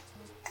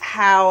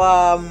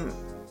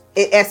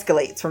it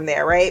escalates from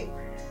there, right?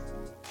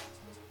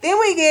 Then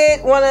we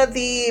get one of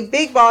the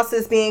big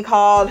bosses being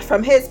called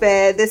from his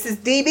bed. This is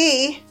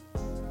DB.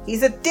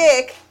 He's a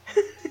dick.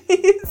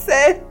 He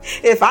said,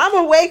 if I'm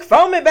awake,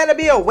 Foreman better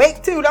be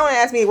awake too. Don't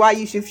ask me why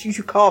you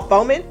should call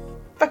Foreman.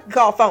 Fucking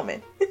call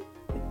Foreman.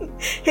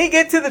 He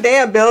gets to the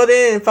damn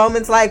building, and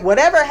Foreman's like,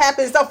 whatever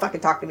happens, don't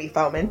fucking talk to me,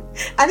 Foreman.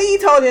 I think he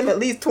told him at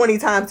least 20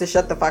 times to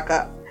shut the fuck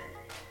up.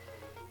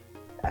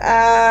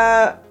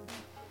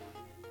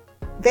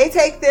 They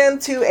take them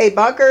to a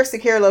bunker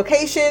secure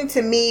location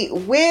to meet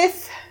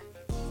with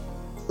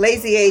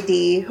Lazy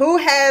AD, who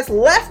has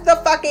left the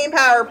fucking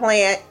power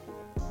plant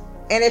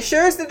and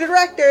assures the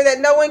director that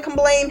no one can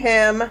blame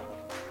him.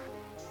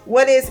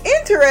 What is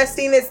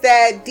interesting is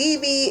that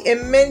DB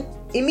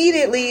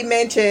immediately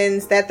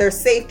mentions that their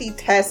safety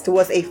test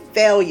was a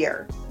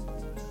failure.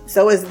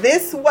 So is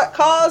this what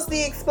caused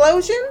the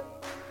explosion?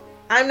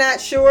 I'm not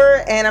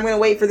sure, and I'm going to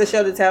wait for the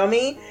show to tell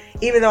me.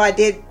 Even though I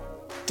did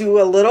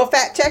do a little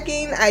fact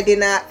checking, I did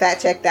not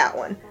fact check that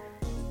one.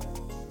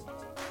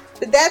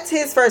 But that's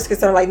his first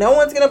concern. Like, no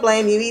one's going to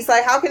blame you. He's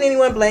like, how can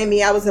anyone blame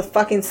me? I was a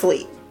fucking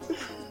sleep.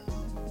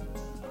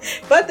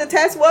 But the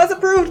test was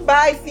approved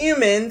by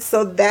humans,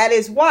 so that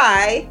is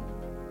why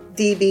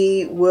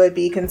DB would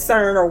be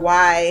concerned, or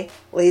why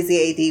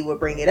Lazy AD would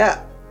bring it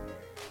up.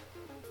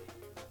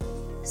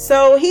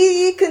 So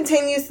he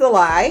continues to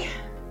lie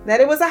that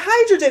it was a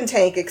hydrogen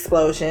tank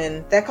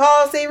explosion that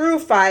caused a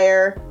roof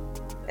fire,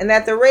 and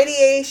that the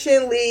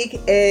radiation leak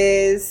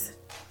is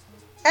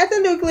at the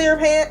nuclear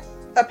plant,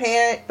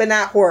 apparent but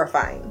not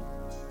horrifying.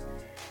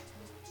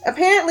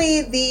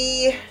 Apparently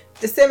the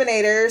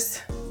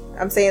disseminators,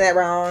 I'm saying that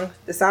wrong,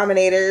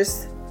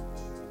 disseminators,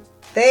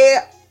 they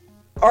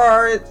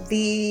are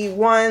the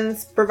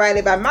ones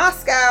provided by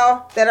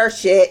Moscow that are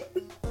shit,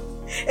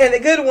 and the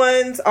good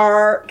ones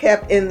are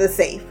kept in the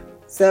safe.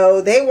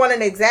 So they want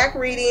an exact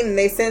reading, and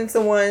they send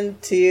someone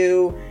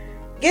to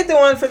get the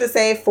one for the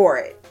safe for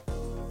it.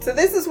 So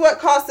this is what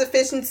cost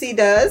efficiency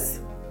does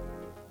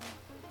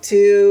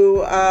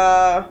to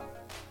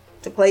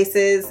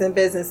places and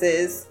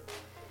businesses.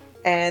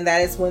 And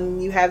that is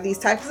when you have these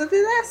types of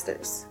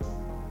disasters.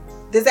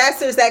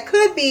 Disasters that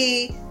could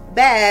be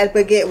bad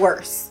but get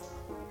worse.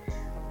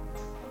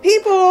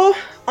 People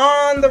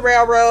on the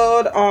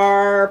railroad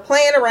are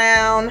playing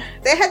around.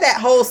 They had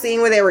that whole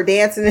scene where they were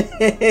dancing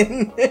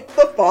in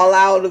the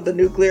fallout of the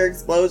nuclear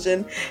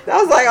explosion. And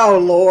I was like, oh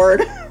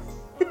Lord.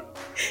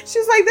 She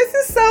was like, this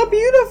is so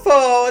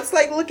beautiful. It's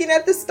like looking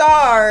at the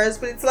stars.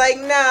 But it's like,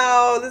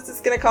 no, this is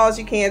going to cause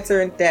you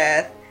cancer and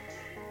death.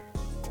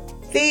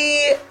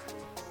 The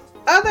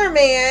other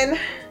man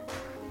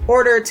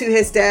ordered to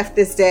his death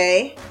this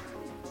day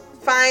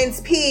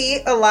finds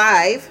P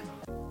alive.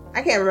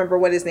 I can't remember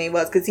what his name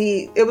was because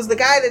it was the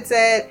guy that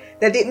said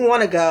that didn't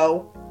want to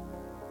go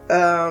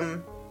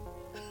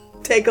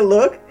take a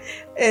look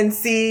and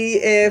see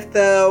if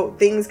the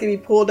things can be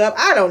pulled up.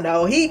 I don't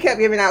know. He kept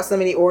giving out so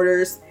many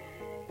orders.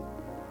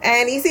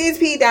 And he sees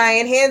P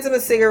dying, hands him a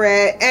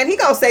cigarette, and he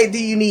gonna say,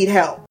 do you need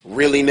help?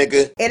 Really,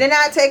 nigga? It did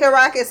not take a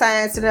rocket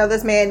science to know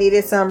this man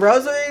needed some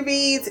rosary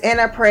beads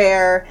and a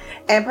prayer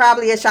and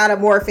probably a shot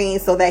of morphine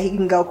so that he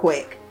can go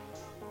quick.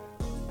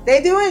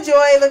 They do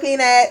enjoy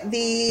looking at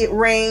the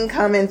rain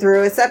coming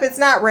through, except it's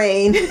not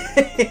rain.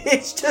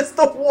 It's just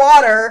the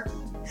water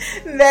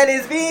that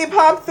is being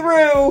pumped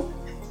through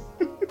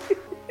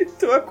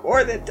to a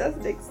core that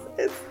doesn't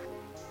exist.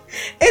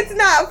 It's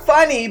not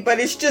funny, but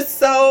it's just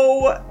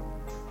so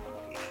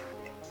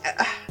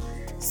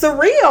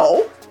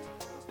surreal.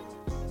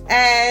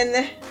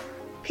 And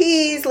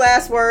P's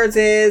last words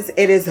is,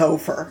 it is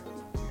over.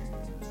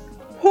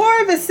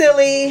 Poor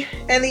Vasily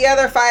and the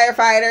other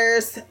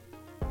firefighters,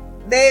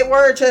 they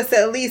were just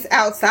at least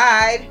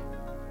outside,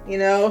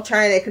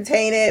 trying to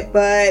contain it.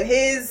 But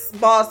his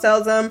boss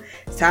tells him,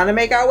 it's time to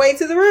make our way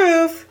to the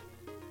roof.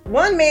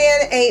 One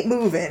man ain't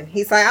moving.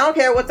 He's like, I don't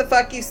care what the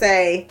fuck you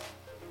say.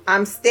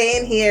 I'm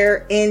staying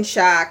here in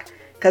shock.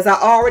 Because I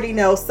already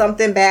know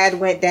something bad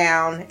went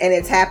down and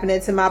it's happening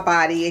to my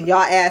body and y'all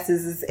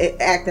asses is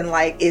acting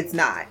like it's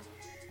not.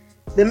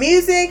 The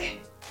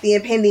music, the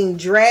impending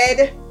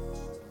dread,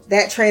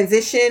 that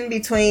transition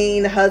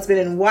between husband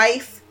and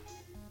wife,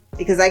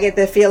 because I get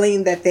the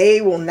feeling that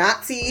they will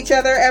not see each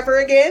other ever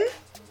again.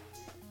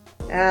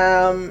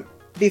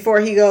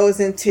 Before he goes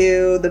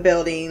into the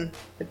building,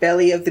 the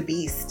belly of the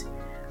beast.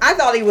 I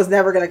thought he was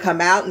never going to come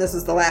out and this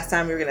was the last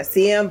time we were going to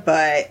see him,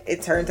 but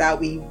it turns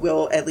out we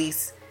will at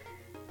least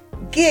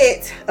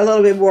get a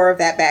little bit more of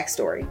that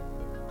backstory.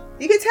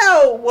 You can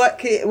tell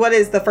what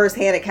is the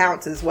first-hand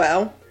accounts as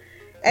well.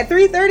 At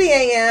 3:30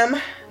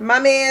 a.m., my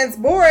man's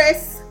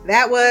Boris,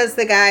 that was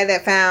the guy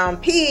that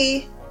found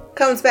P,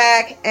 comes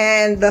back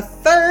and the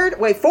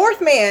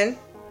fourth man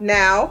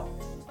now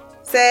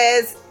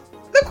says,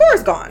 the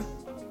core's gone.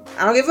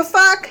 I don't give a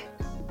fuck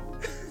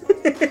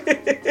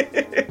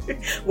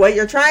what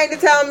you're trying to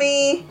tell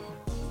me.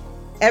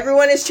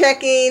 Everyone is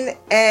checking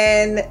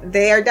and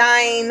they are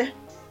dying.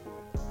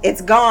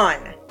 It's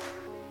gone.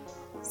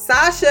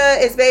 Sasha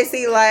is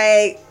basically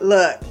like,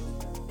 look,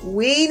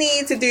 we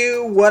need to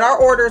do what our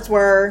orders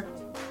were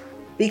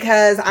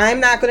because I'm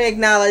not going to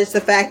acknowledge the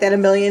fact that a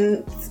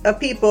million of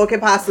people could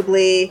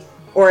possibly,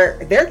 or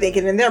they're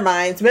thinking in their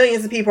minds,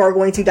 millions of people are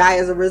going to die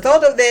as a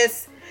result of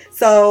this.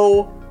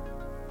 So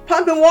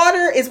pumping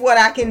water is what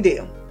I can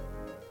do.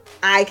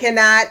 I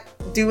cannot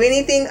do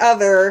anything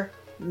other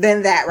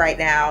than that right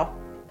now.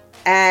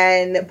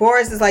 And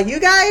Boris is like, you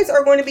guys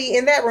are going to be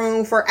in that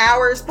room for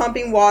hours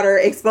pumping water,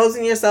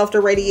 exposing yourself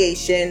to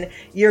radiation.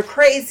 You're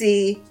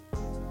crazy.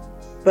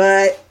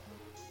 But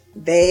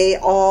they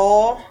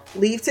all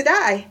leave to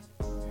die.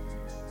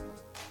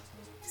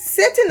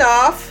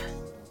 Sitanov.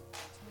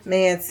 I'm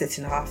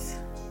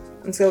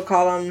just going to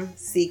call him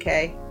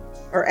CK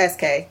or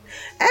SK.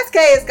 SK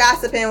is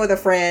gossiping with a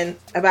friend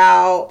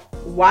about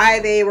why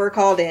they were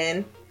called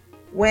in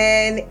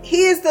when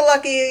he is the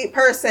lucky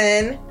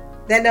person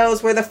that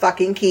knows where the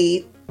fucking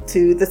key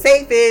to the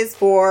safe is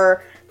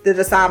for the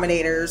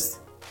disseminators,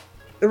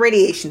 the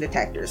radiation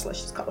detectors,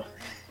 let's just call them.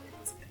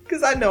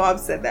 Because I know I've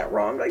said that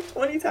wrong like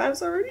 20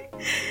 times already.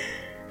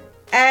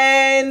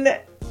 And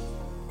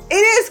it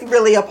is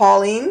really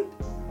appalling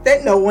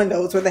that no one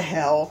knows where the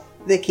hell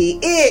the key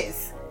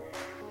is.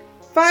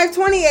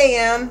 5:20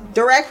 a.m.,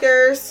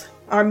 directors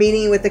are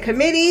meeting with the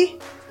committee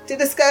to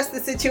discuss the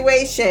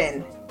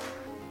situation.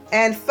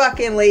 And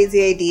fucking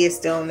Lazy AD is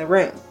still in the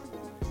room.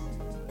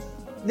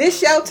 This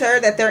shelter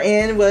that they're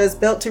in was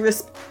built to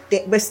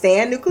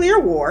withstand nuclear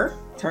war,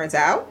 turns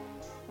out.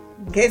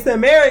 In case the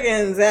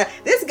Americans,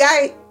 this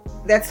guy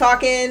that's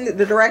talking,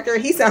 the director,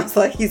 he sounds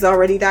like he's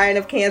already dying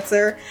of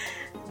cancer.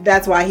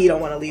 That's why he don't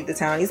want to leave the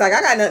town. He's like,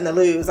 I got nothing to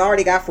lose. I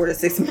already got 4 to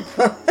 6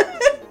 months.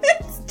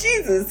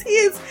 Jesus, he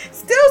is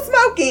still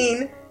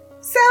smoking,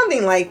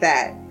 sounding like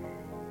that.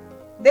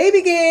 They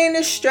begin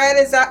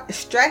strategizing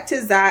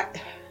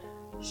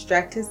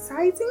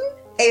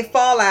a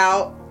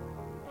fallout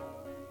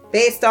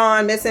based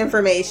on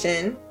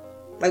misinformation,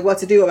 like what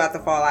to do about the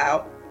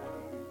fallout.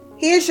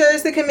 He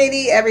assures the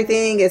committee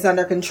everything is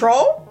under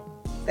control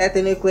that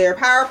the nuclear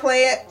power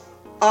plant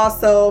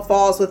also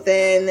falls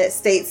within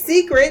state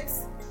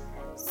secrets.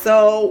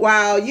 So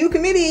while you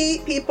committee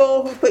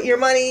people who put your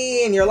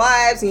money and your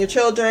lives and your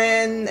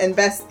children,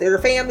 invest their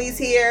families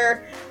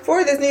here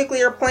for this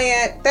nuclear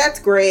plant, that's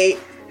great.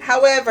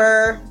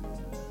 However,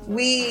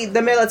 we,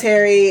 the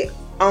military,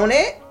 own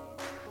it.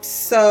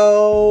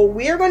 So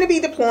we are going to be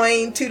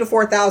deploying 2,000 to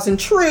 4,000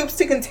 troops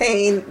to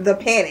contain the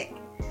panic.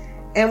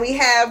 And we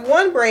have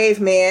one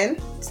brave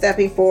man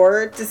stepping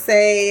forward to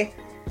say,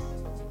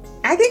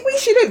 I think we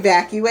should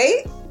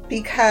evacuate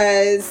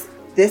because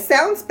this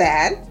sounds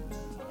bad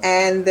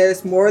and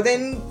there's more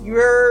than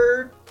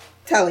you're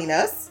telling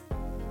us.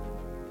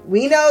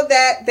 We know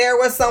that there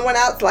was someone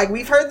else, like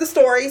we've heard the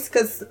stories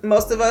because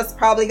most of us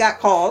probably got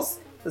calls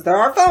because there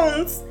are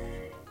phones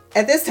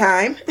at this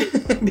time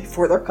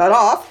before they're cut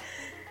off,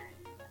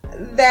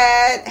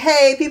 that,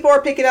 hey, people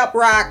are picking up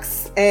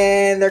rocks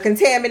and they're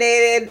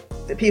contaminated,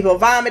 the people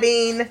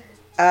vomiting,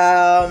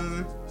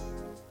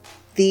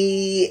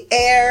 the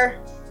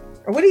air,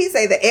 or what do you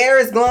say? The air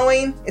is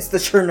glowing. It's the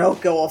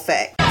Chernobyl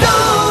effect.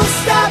 Don't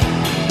stop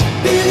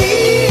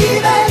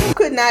believing.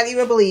 Could not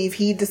even believe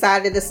he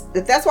decided to.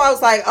 That's why I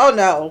was like, oh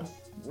no.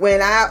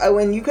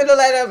 When you could have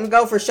let him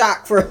go for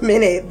shock for a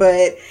minute,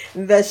 but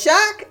the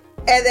shock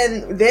and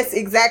then this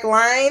exact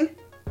line,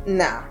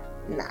 nah,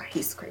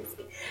 he's crazy.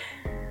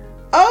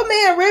 Oh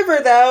man,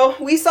 River though,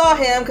 we saw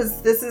him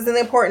because this is an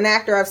important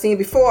actor I've seen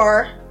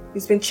before.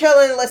 He's been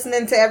chilling,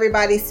 listening to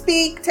everybody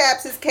speak,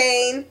 taps his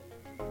cane,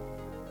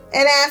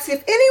 and asks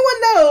if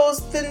anyone knows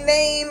the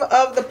name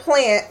of the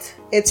plant,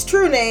 its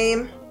true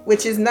name,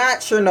 which is not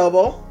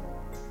Chernobyl.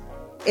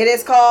 It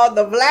is called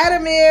the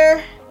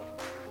Vladimir,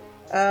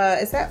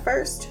 is that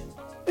first?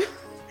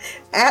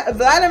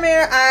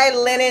 Vladimir I.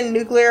 Lenin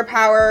Nuclear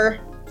Power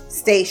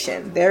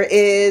Station. There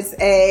is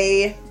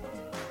a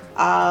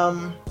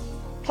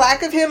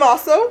plaque of him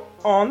also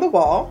on the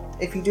wall.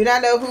 If you do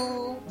not know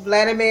who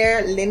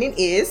Vladimir Lenin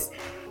is,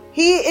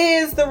 he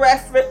is the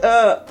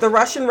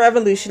Russian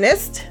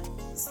revolutionist.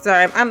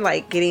 Sorry, I'm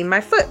like getting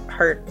my foot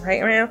hurt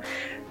right now.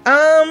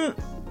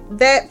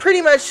 That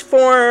pretty much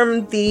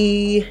formed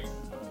the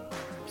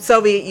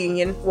Soviet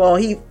Union. Well,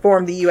 he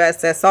formed the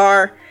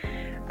USSR,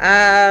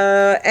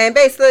 and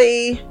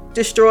basically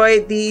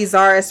destroyed the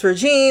Tsarist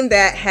regime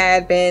that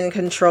had been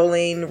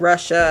controlling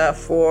Russia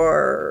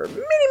for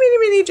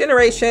many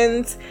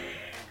generations.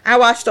 I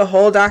watched a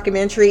whole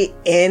documentary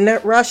in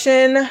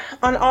Russian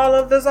on all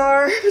of the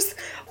Tsars,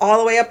 all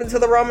the way up until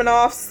the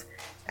Romanovs.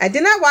 I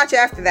did not watch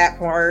after that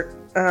part.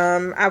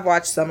 I've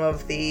watched some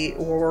of the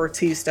World War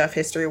II stuff,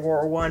 history of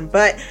World War I,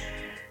 but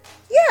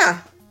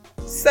yeah.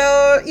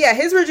 So yeah,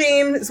 his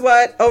regime is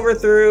what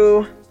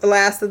overthrew the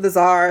last of the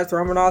Tsars. The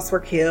Romanovs were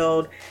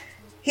killed.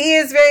 He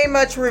is very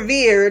much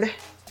revered.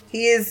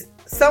 He is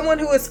someone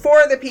who is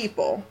for the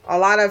people. A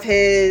lot of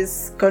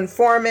his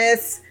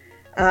conformist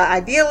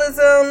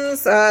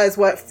idealisms is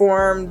what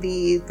formed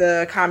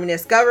the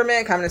communist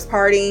government, Communist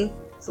Party.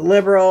 It's a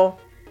liberal.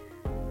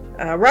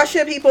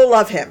 Russia people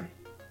love him.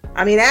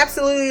 I mean,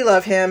 absolutely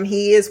love him.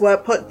 He is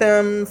what put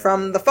them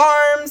from the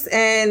farms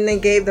and then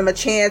gave them a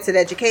chance at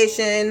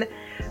education.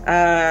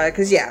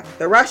 Because, yeah,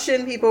 the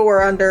Russian people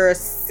were under a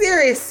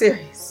serious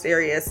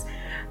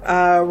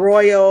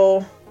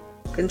royal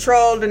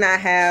control, did not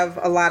have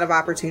a lot of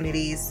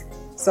opportunities,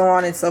 so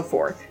on and so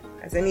forth.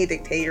 As any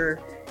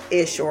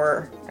dictator-ish,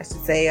 or I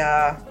should say,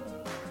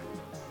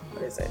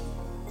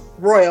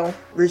 royal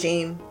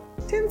regime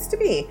tends to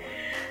be.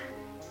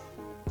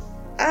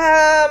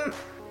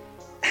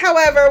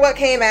 However, what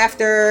came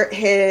after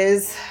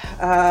his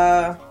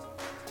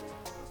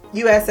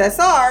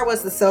USSR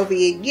was the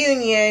Soviet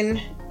Union,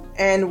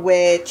 in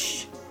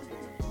which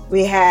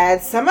we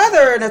had some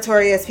other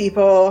notorious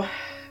people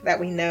that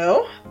we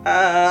know.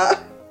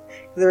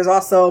 There's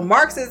also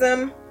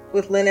Marxism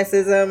with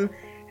Leninism,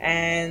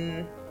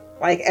 and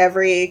like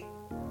every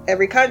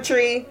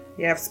country,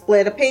 you have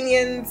split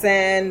opinions,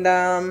 and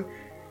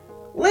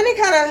Lenin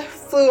kind of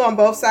flew on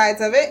both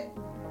sides of it.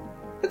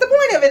 But the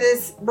point of it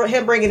is,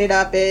 him bringing it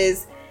up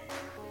is,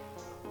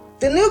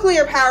 the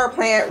nuclear power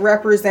plant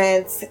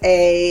represents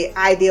an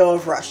ideal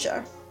of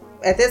Russia.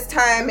 At this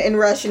time in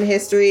Russian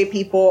history,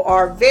 people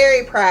are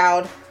very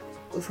proud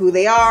of who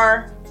they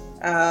are,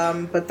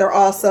 but they're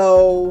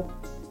also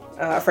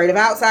afraid of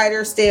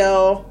outsiders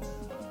still.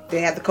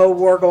 They have the Cold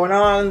War going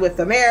on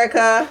with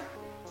America.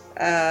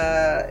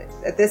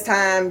 At this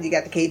time, you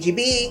got the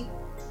KGB.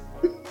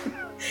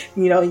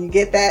 You know, you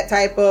get that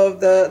type of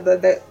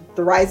the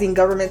rising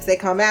governments that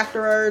come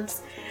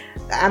afterwards.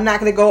 I'm not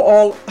going to go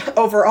all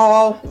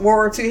World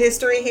War II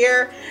history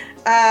here,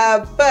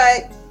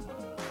 but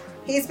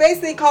he's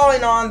basically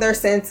calling on their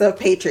sense of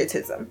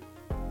patriotism.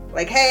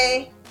 Like,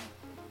 hey,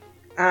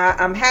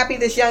 I'm happy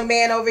this young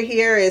man over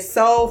here is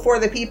so for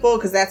the people,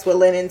 because that's what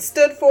Lenin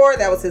stood for.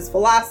 That was his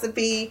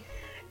philosophy,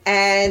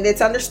 and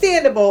it's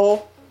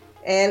understandable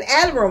and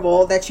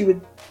admirable that you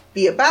would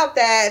be about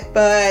that,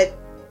 but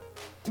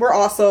we're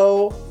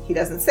also, he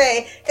doesn't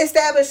say,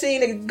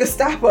 establishing a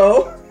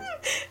Gestapo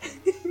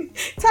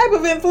type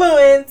of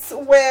influence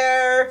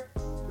where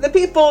the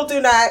people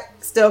do not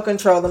still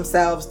control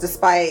themselves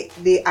despite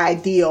the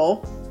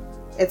ideal.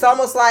 It's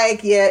almost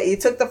like, you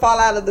took the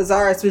fallout of the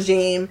Tsarist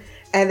regime,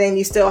 and then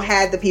you still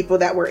had the people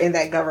that were in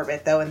that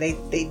government, though, and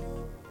they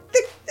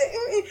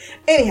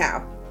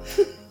anyhow,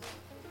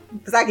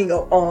 because I can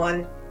go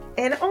on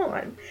and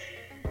on.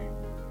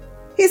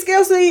 He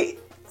skillfully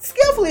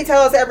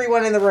tells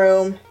everyone in the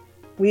room,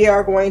 we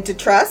are going to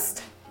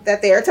trust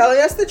that they are telling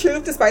us the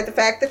truth, despite the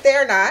fact that they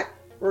are not.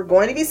 We're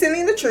going to be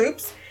sending the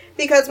troops,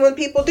 because when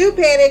people do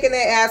panic and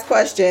they ask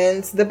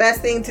questions, the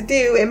best thing to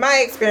do, in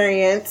my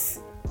experience,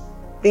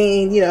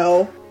 being,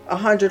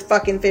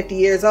 150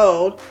 years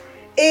old,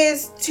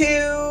 is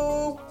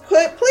to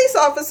put police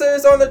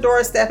officers on the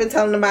doorstep and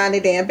tell them to mind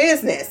their damn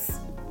business.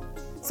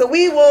 So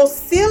we will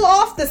seal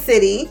off the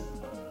city,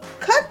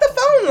 cut the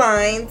phone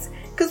lines,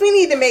 because we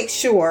need to make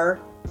sure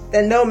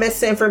that no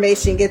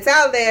misinformation gets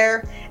out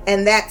there,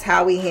 and that's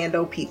how we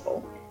handle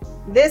people.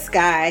 This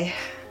guy,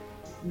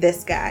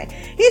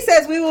 he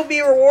says we will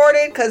be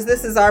rewarded because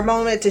this is our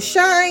moment to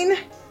shine.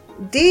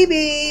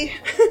 DB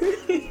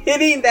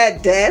hitting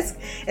that desk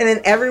and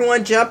then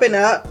everyone jumping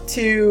up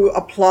to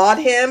applaud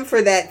him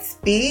for that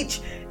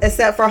speech,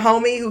 except for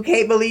homie who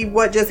can't believe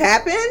what just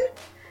happened.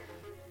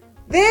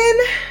 Then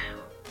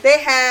they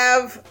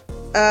have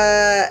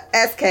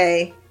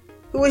SK,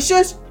 who was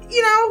just,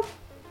 knew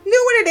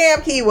where the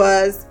damn key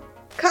was,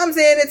 comes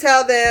in to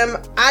tell them,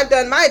 I've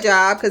done my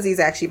job, because he's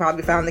actually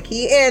probably found the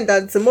key and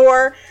done some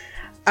more.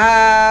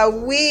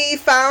 We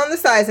found the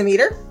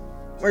seismometer,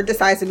 or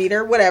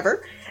decisometer,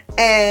 whatever,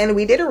 and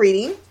we did a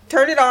reading,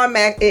 turned it on,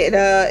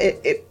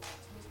 it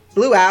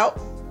blew out,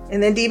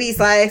 and then DB's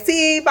like,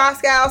 see,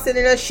 Moscow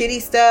sending us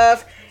shitty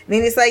stuff, and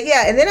then he's like,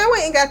 yeah, and then I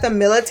went and got the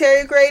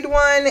military grade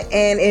one,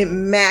 and it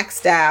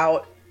maxed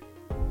out.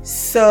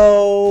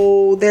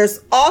 So there's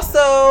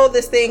also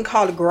this thing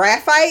called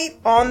graphite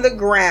on the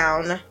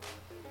ground,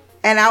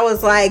 and I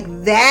was like,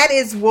 that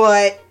is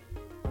what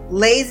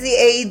Lazy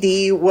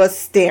AD was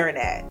staring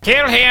at.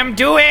 Kill him,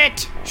 do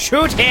it!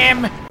 Shoot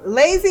him!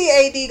 Lazy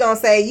AD gonna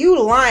say, you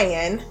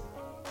lying.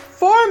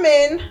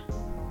 Foreman,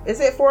 is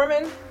it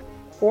Foreman?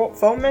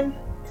 Foreman?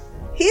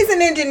 He's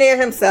an engineer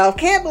himself,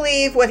 can't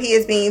believe what he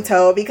is being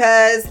told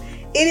because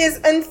it is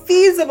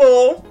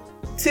unfeasible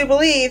to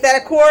believe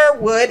that a core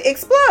would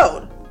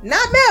explode.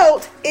 Not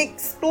melt,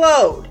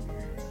 explode.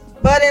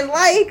 But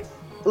unlike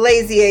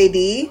Lazy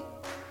AD,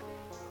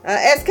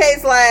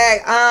 SK's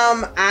like,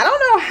 I don't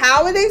know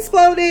how it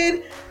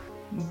exploded,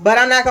 but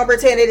I'm not gonna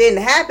pretend it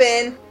didn't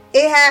happen.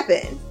 It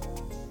happened.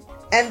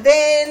 And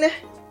then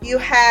you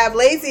have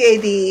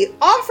Lazy AD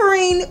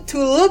offering to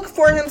look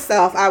for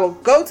himself. I will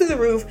go to the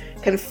roof,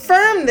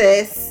 confirm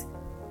this,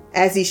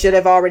 as he should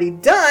have already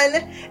done,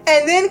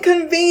 and then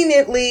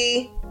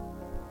conveniently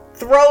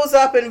throws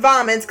up and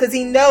vomits because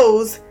he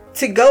knows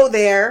to go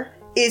there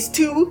is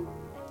to...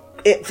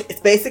 It's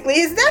basically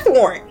his death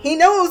warrant. He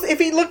knows if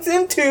he looks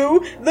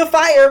into the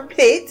fire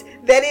pit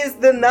that is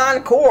the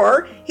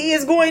non-core, he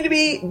is going to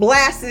be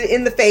blasted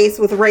in the face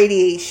with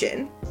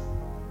radiation.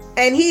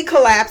 And he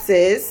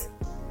collapses,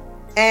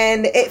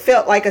 and it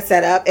felt like a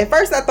setup. At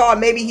first I thought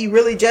maybe he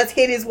really just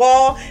hit his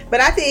wall,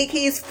 but I think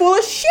he's full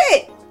of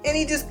shit. And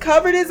he just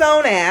covered his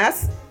own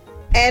ass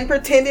and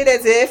pretended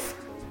as if,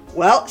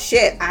 well,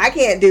 shit, I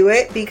can't do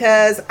it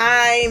because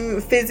I'm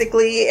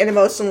physically and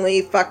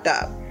emotionally fucked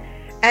up.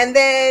 And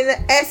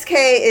then SK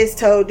is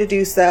told to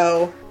do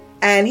so,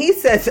 and he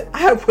says,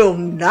 I will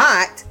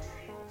not.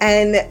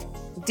 And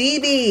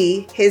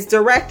DB, his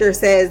director,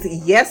 says,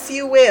 yes,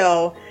 you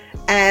will.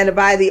 And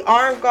by the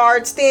armed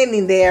guard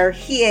standing there,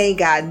 he ain't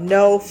got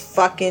no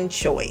fucking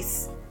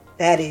choice.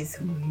 That is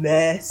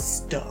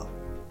messed up.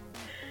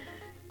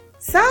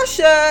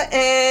 Sasha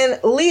and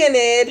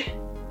Leonid,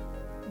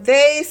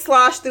 they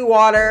slosh through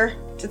water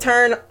to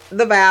turn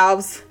the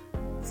valves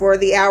for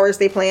the hours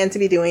they plan to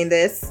be doing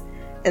this,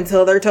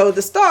 until they're told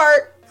to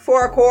start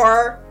for a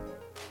core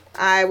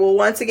I will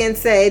once again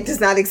say does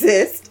not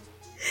exist.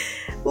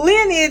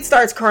 Leonid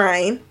starts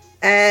crying,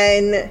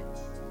 and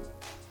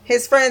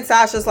his friend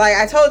Sasha's like,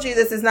 I told you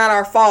this is not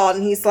our fault.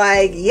 And he's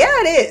like, yeah,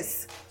 it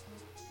is.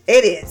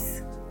 It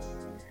is.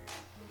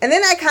 And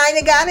then I kind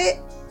of got it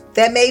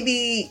that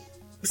maybe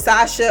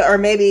Sasha, or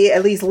maybe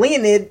at least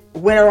Leonid,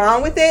 went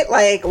around with it.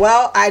 Like,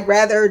 well, I'd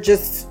rather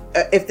just,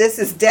 if this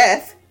is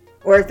death,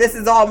 or if this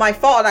is all my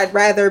fault, I'd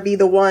rather be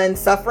the one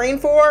suffering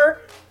for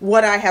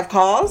what I have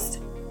caused.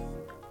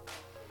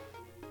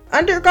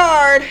 Under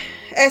guard,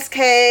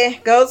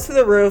 SK goes to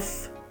the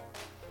roof.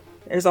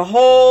 There's a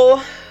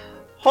whole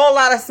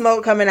lot of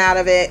smoke coming out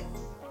of it.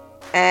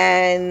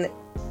 And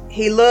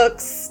he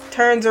looks,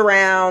 turns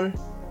around,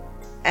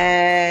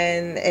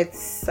 and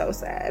it's so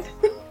sad.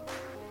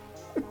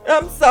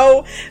 I'm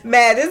so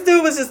mad. This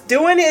dude was just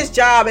doing his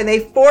job, and they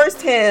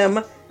forced him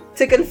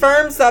to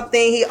confirm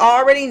something he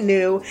already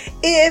knew.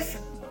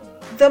 If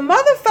the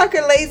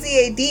motherfucker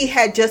Lazy AD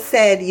had just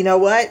said, you know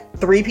what,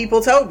 3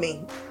 people told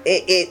me,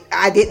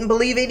 I didn't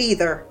believe it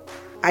either.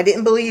 I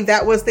didn't believe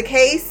that was the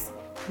case,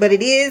 but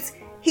it is.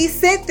 He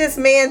sent this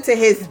man to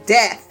his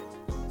death.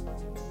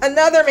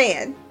 Another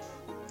man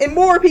and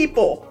more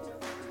people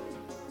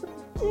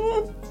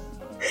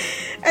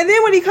And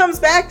then when he comes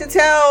back to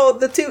tell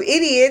the two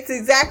idiots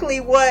exactly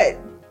what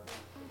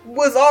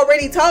was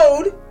already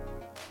told,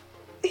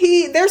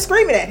 they're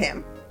screaming at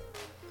him.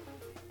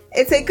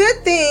 It's a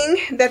good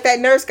thing that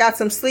nurse got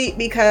some sleep,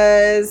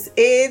 because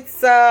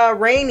it's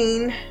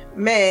raining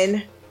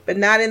men, but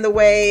not in the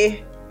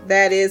way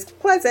that is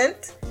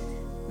pleasant.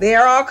 They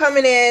are all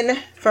coming in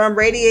from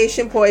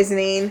radiation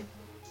poisoning.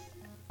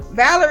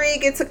 Valerie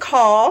gets a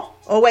call.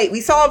 Oh wait, we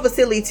saw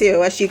Vasily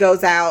too as she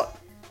goes out.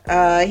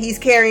 He's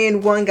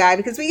carrying one guy,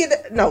 because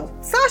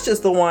Sasha's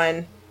the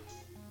one.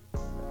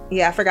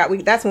 Yeah, I forgot.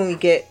 That's when we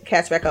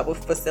catch back up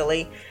with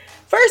Vasily.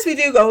 First, we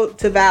do go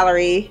to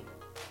Valerie,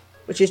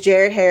 which is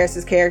Jared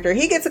Harris's character.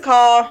 He gets a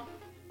call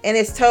and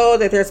is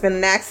told that there's been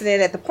an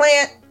accident at the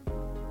plant.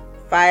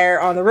 Fire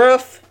on the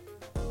roof.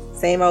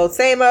 Same old,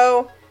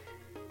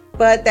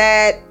 but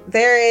that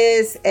there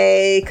is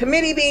a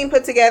committee being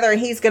put together and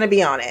he's going to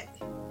be on it.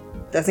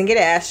 Doesn't get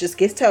asked, just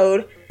gets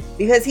told,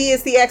 because he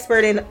is the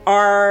expert in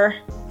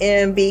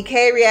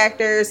RMBK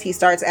reactors. He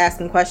starts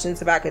asking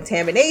questions about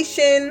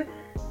contamination.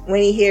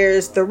 When he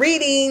hears the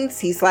readings,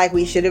 he's like,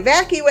 we should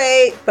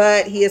evacuate,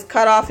 but he is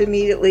cut off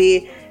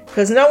immediately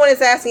because no one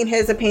is asking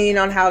his opinion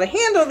on how to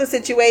handle the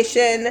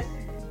situation.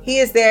 He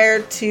is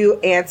there to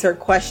answer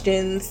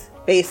questions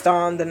based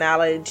on the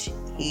knowledge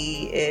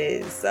he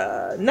is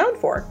known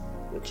for,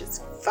 which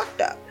is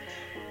fucked up.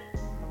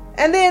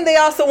 And then they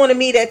also want to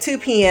meet at 2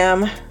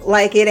 p.m.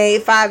 like it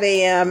ain't 5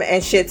 a.m.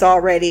 and shit's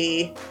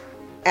already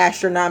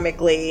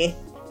astronomically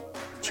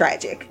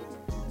tragic.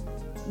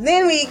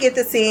 Then we get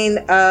the scene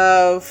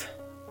of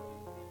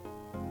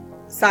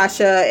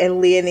Sasha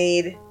and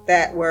Leonid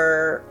that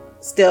were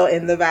still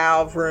in the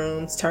valve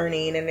rooms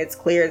turning, and it's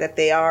clear that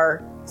they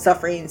are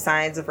suffering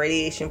signs of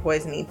radiation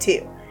poisoning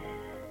too.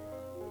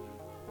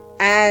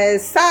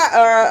 As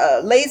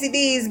Lazy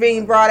D is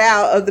being brought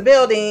out of the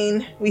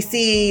building, we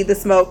see the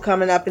smoke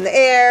coming up in the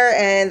air,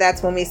 and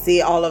that's when we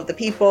see all of the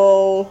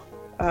people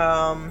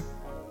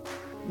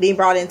being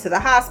brought into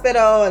the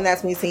hospital, and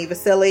that's when we see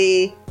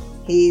Vasily.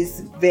 He's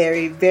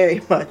very,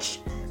 very much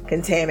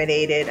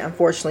contaminated.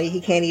 Unfortunately,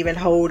 he can't even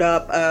hold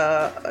up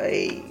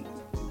a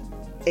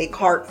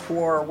cart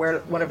for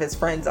one of his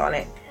friends on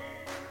it.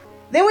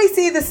 Then we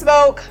see the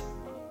smoke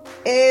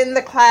in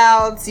the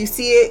clouds. You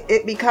see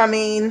it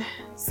becoming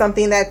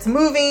something that's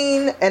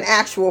moving, an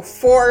actual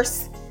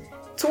force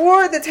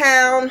toward the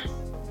town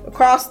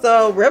across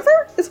the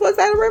river. Was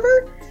that a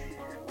river?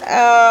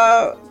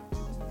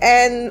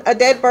 And a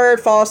dead bird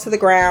falls to the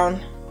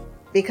ground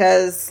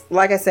because,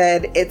 like I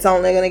said, it's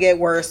only going to get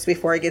worse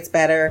before it gets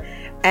better.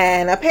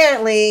 And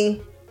apparently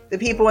the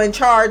people in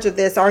charge of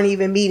this aren't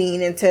even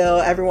meeting until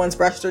everyone's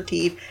brushed their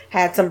teeth,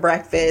 had some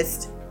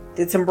breakfast,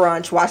 did some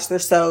brunch, washed their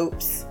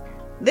soaps.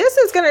 This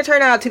is going to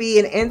turn out to be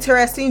an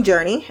interesting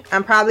journey.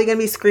 I'm probably going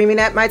to be screaming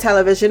at my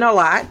television a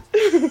lot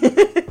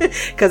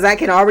because I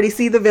can already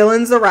see the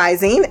villains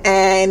arising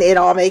and it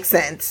all makes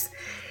sense.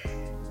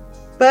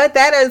 But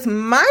that is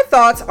my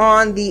thoughts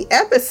on the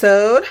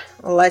episode.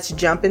 Let's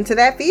jump into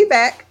that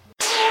feedback.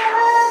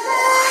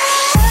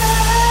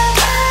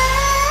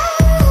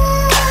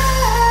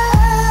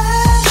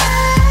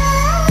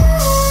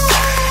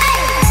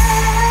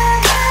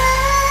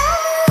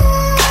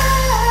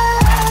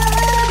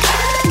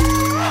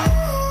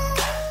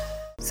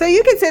 So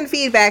you can send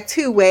feedback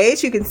two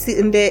ways. You can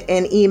send it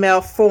in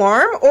email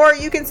form, or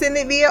you can send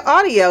it via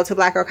audio to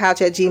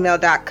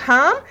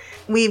blackgirlcouch@gmail.com.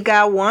 We've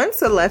got one,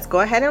 so let's go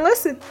ahead and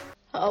listen.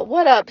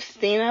 What up,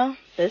 Stina?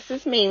 This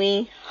is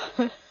Mimi.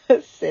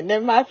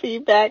 Sending my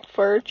feedback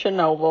for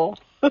Chernobyl.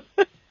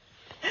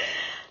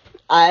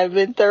 I've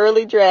been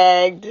thoroughly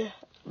dragged,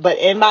 but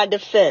in my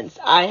defense,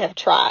 I have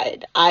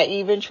tried. I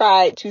even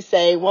tried to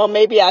say, well,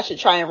 maybe I should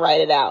try and write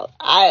it out.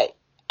 I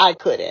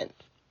couldn't.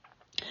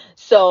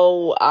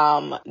 So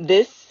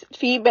this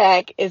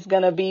feedback is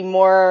going to be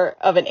more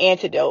of an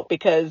antidote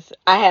because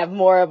I have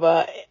more of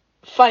a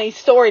funny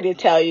story to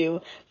tell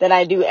you than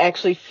I do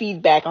actually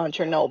feedback on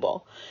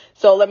Chernobyl.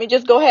 So let me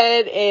just go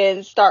ahead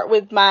and start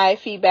with my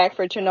feedback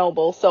for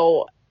Chernobyl.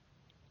 So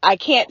I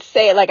can't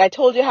say, like I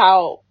told you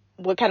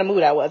what kind of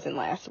mood I was in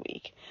last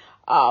week.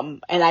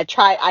 And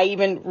I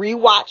even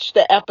rewatched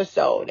the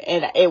episode,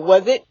 and it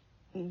wasn't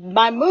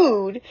my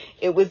mood,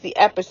 it was the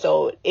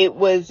episode. It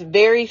was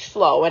very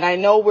slow, and I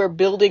know we're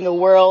building a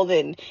world,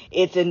 and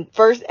it's the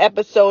first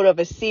episode of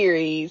a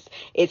series.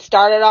 It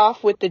started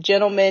off with the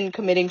gentleman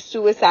committing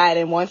suicide,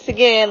 and once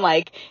again,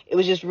 it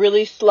was just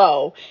really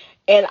slow.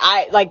 And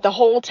the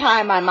whole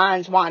time my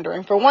mind's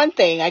wandering. For one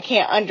thing, I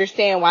can't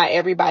understand why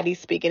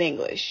everybody's speaking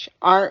English.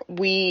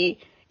 Isn't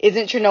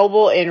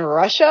Chernobyl in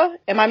Russia?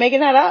 Am I making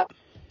that up?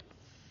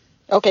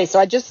 Okay, so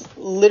I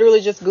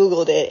literally just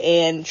Googled it,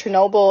 and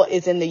Chernobyl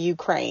is in the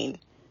Ukraine.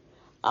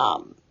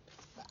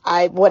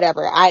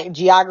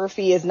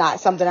 Geography is not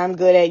something I'm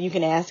good at. You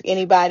can ask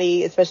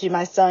anybody, especially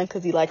my son,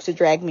 because he likes to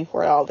drag me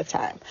for it all the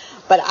time.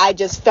 But I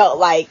just felt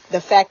like the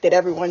fact that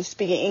everyone's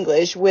speaking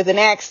English with an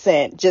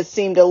accent just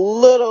seemed a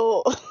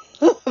little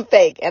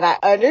fake. And I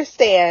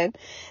understand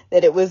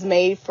that it was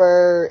made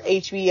for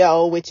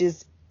HBO, which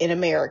is in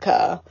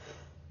America.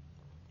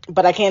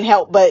 but I can't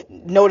help but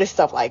notice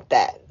stuff like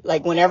that.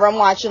 Like whenever I'm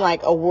watching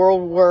like a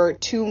World War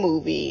II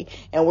movie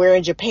and we're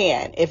in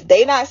Japan, if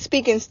they not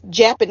speaking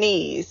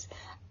Japanese,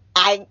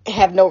 I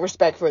have no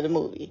respect for the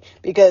movie.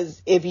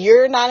 Because if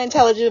you're not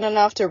intelligent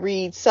enough to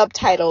read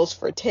subtitles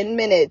for 10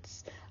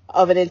 minutes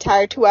of an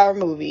entire 2-hour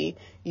movie,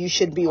 you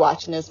shouldn't be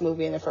watching this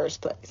movie in the first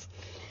place.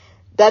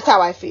 That's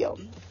how I feel.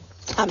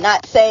 I'm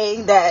not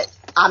saying that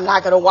I'm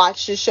not going to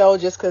watch the show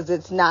just because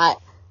it's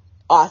not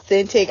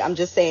authentic. I'm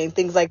just saying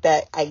things like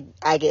that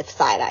I get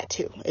side-eyed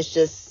to. It's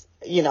just,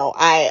 you know,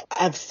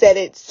 I've said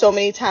it so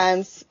many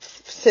times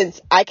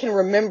since I can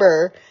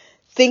remember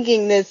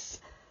thinking this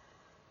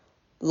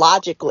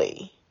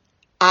logically.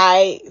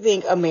 I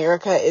think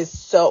America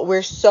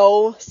we're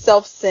so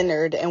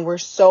self-centered and we're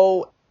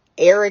so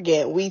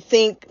arrogant. We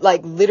think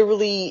like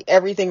literally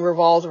everything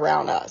revolves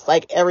around us.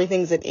 Like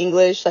everything's in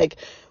English. Like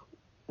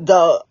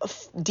the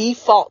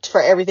default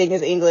for everything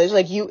is English.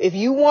 Like if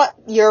you want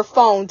your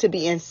phone to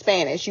be in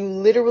Spanish, you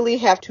literally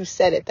have to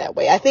set it that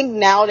way. I think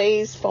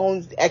nowadays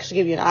phones actually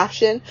give you an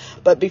option,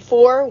 but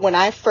before, when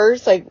I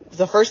first, like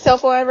the first cell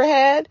phone I ever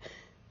had,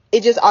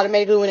 it just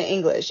automatically went in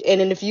English. And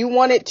then if you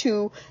wanted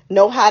to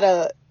know how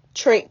to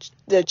change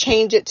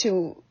it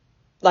to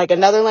like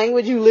another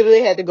language, you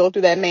literally had to go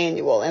through that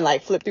manual and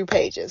like flip through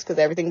pages because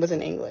everything was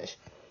in English.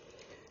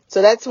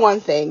 So that's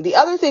one thing. The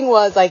other thing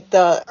was like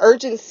the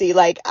urgency.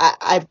 Like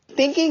I'm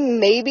thinking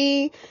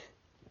maybe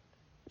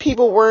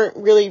people weren't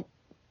really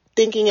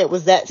thinking it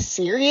was that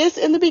serious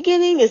in the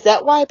beginning. Is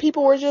that why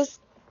people were just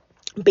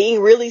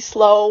being really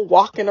slow,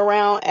 walking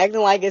around,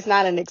 acting like it's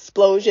not an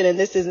explosion and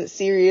this isn't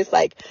serious?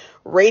 Like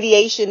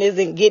radiation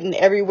isn't getting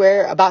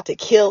everywhere, about to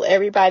kill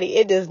everybody.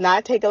 It does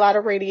not take a lot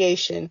of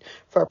radiation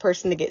for a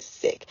person to get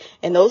sick.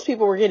 And those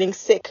people were getting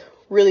sick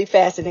really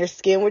fast and their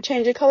skin would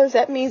change colors.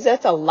 That means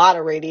that's a lot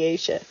of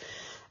radiation.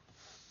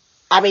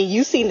 I mean,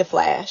 you seen The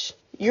Flash.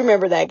 You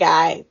remember that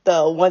guy,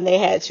 the one they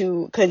had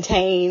to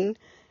contain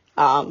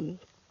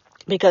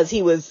because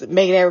he was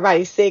making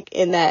everybody sick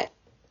in that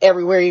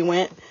everywhere he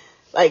went.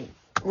 Like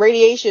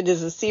radiation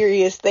is a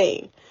serious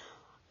thing.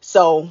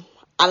 So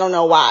I don't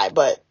know why,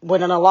 but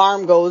when an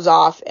alarm goes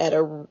off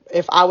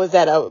if I was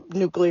at a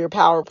nuclear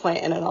power plant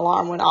and an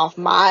alarm went off,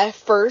 my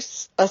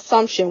first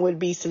assumption would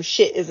be some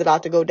shit is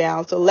about to go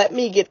down. So let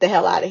me get the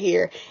hell out of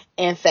here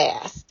and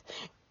fast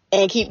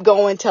and keep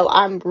going till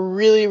I'm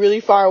really, really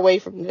far away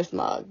from this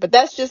mug. But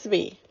that's just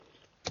me.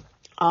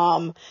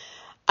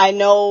 I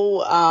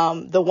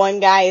know the one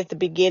guy at the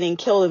beginning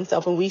killed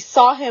himself and we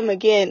saw him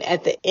again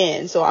at the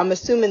end. So I'm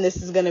assuming this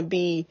is going to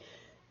be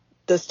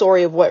the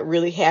story of what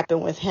really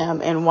happened with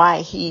him and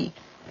why he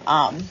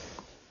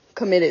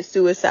committed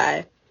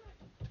suicide.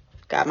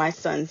 Got my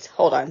son's,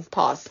 hold on,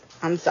 pause.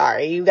 I'm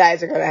sorry. You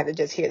guys are going to have to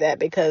just hear that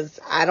because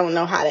I don't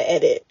know how to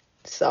edit.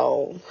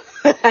 So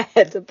I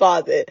had to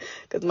pause it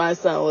because my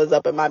son was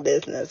up in my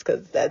business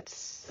because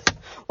that's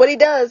what he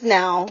does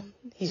now.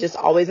 He's just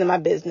always in my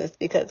business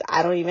because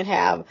I don't even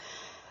have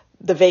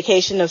the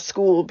vacation of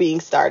school being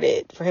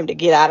started for him to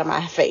get out of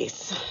my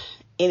face.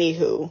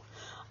 Anywho,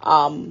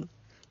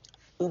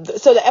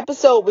 so the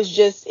episode was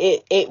just,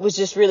 it was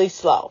just really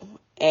slow.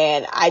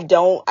 And I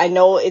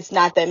know it's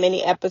not that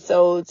many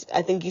episodes.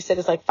 I think you said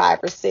it's like 5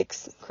 or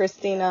 6,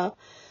 Christina.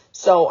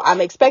 So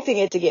I'm expecting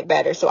it to get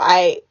better. So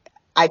I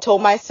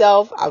told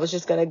myself I was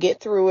just going to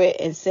get through it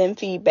and send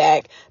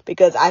feedback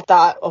because I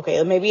thought,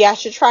 okay, maybe I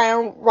should try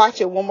and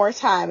watch it one more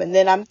time. And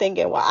then I'm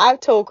thinking, well, I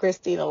told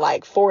Christina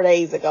like 4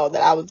 days ago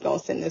that I was going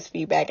to send this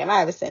feedback and I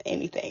haven't sent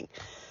anything.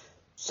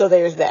 So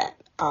there's that.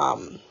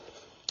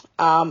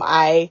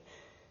 I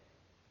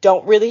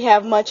don't really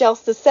have much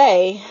else to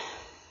say.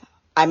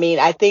 I mean,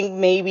 I think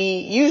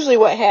maybe usually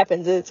what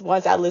happens is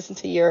once I listen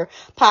to your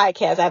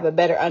podcast, I have a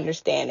better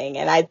understanding.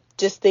 And I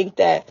just think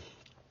that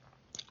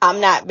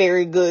I'm not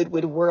very good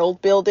with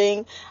world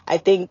building. I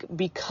think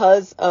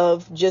because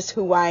of just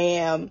who I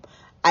am,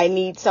 I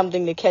need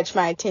something to catch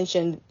my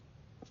attention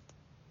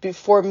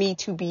for me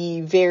to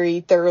be very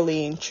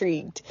thoroughly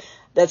intrigued.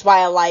 That's why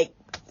I like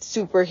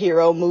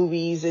superhero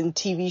movies and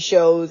TV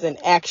shows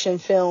and action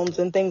films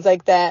and things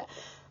like that.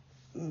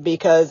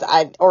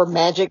 Or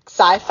magic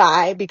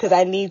sci-fi, because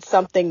I need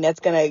something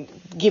that's going to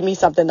give me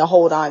something to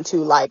hold on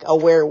to, like a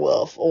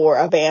werewolf or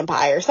a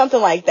vampire,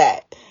 something like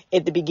that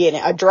at the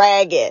beginning, a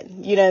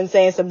dragon, you know what I'm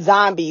saying? Some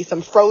zombies,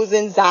 some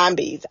frozen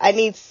zombies. I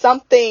need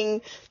something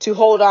to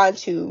hold on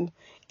to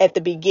at the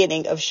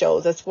beginning of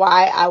shows. That's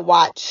why I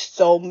watch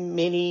so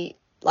many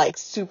like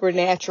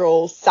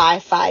supernatural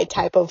sci-fi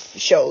type of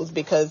shows,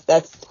 because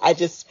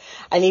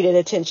I need an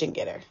attention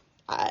getter.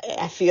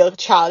 I feel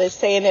childish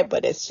saying it,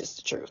 but it's just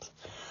the truth.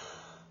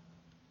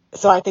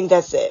 So I think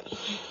that's it.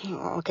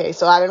 Okay,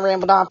 so I've been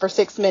rambled on for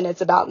 6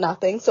 minutes about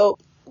nothing. So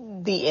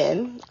the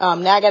end.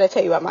 Now I got to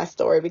tell you about my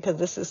story because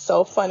this is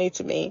so funny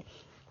to me.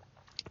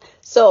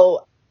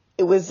 So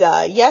it was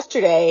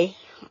yesterday.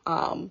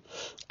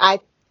 I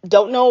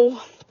don't know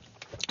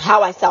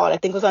how I saw it. I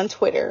think it was on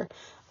Twitter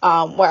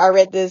where I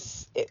read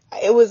this.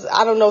 It was,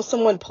 I don't know,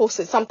 someone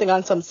posted something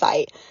on some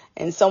site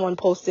and someone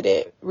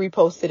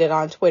reposted it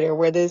on Twitter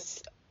where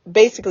this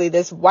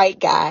white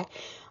guy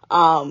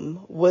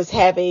was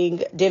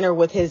having dinner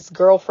with his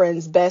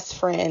girlfriend's best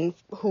friend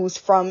who's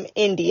from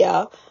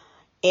India,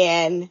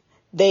 and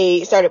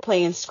they started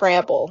playing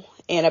Scrabble.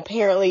 And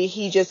apparently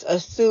he just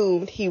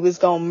assumed he was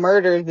going to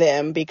murder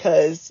them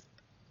because,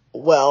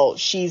 well,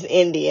 she's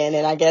Indian,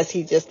 and I guess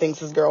he just thinks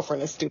his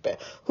girlfriend is stupid.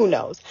 Who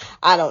knows?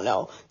 I don't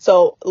know.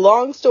 So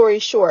long story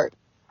short,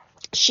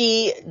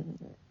 she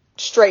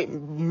straight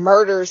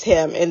murders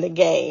him in the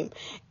game,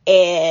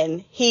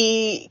 and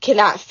he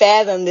cannot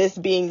fathom this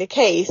being the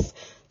case.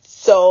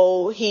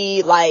 So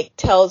he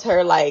tells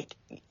her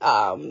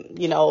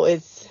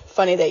it's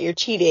funny that you're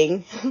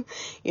cheating,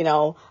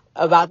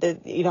 about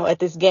at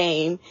this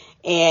game.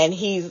 And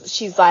she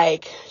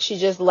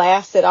just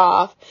laughs it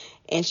off.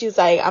 And she's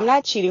like, I'm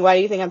not cheating. Why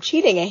do you think I'm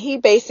cheating? And he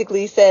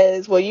basically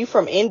says, well, you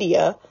from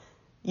India.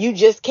 You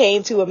just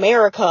came to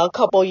America a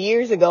couple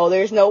years ago.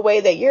 There's no way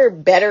that you're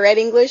better at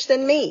English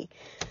than me.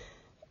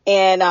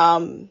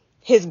 And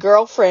his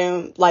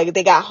girlfriend,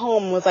 they got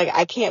home and was like,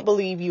 I can't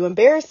believe you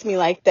embarrassed me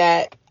like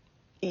that,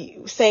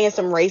 saying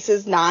some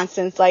racist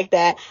nonsense like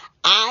that.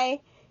 I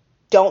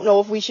don't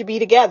know if we should be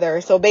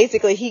together. So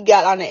basically he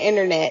got on the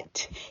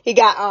internet. He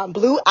got on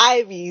Blue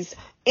Ivy's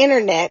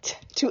internet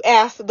to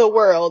ask the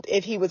world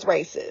if he was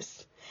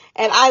racist.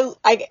 And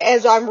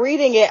as I'm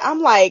reading it,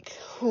 I'm like,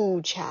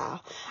 whoo, child.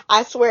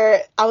 I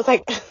swear, I was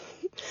like,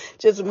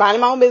 just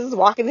minding my own business,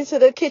 walking into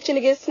the kitchen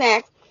to get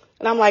snacks.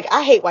 And I'm like,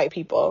 I hate white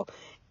people.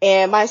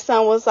 And my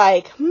son was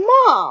like,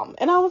 Mom.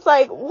 And I was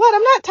like, what?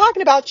 I'm not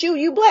talking about you.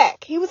 You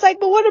black. He was like,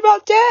 but what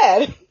about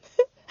Dad?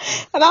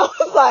 And I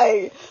was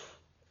like,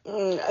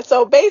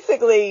 So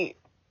basically,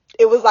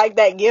 it was like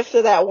that gift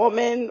of that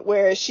woman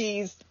where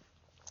she's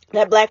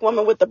that black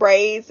woman with the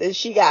braids, and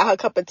she got her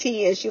cup of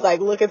tea and she's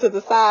looking to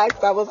the side.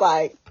 So I was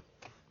like,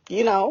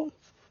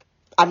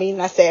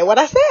 I said what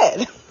I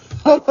said.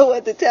 I don't know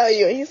what to tell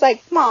you. And he's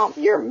like, Mom,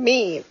 you're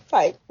mean. It's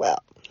like,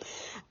 well,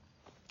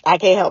 I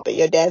can't help it.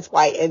 Your dad's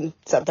white, and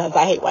sometimes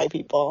I hate white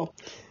people.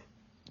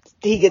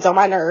 He gets on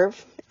my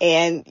nerve,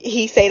 and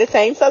he say the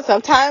same stuff.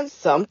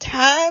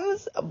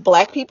 Sometimes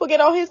black people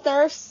get on his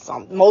nerves.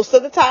 Most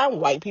of the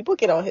time, white people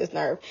get on his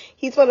nerve.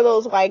 He's one of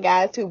those white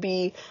guys who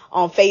be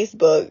on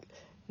Facebook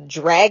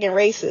dragging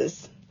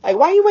racists. Why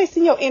are you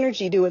wasting your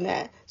energy doing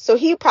that? So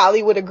he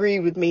probably would agree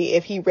with me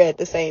if he read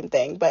the same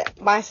thing.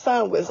 But my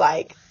son was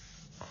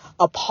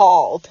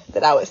appalled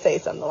that I would say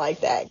something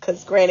like that.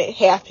 Because granted,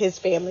 half his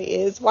family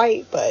is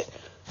white, but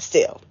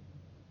still,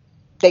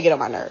 they get on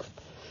my nerve.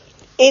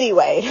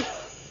 Anyway,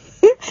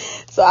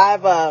 so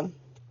I've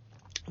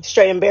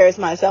straight embarrassed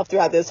myself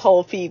throughout this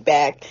whole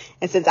feedback.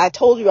 And since I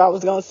told you I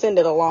was going to send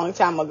it a long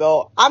time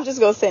ago, I'm just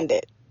going to send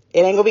it. It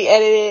ain't going to be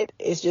edited.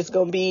 It's just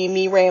going to be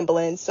me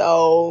rambling.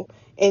 So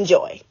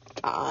enjoy.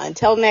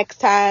 Until next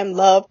time,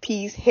 love,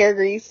 peace, hair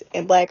grease,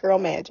 and black girl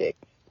magic.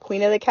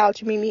 Queen of the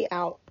couch, Mimi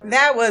out.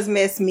 That was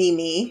Miss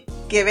Mimi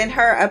giving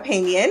her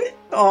opinion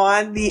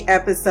on the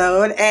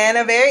episode, and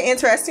a very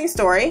interesting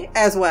story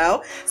as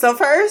well. So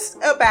first,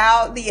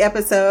 about the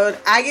episode,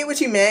 I get what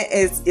you meant.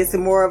 It's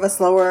more of a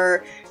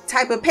slower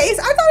type of pace.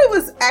 I thought it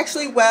was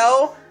actually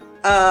well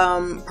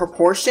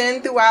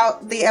proportioned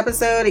throughout the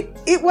episode.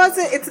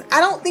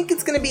 I don't think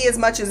it's going to be as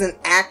much as an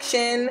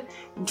action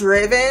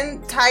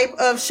driven type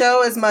of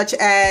show as much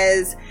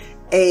as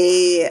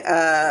a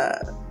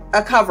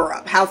cover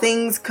up, how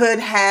things could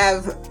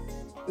have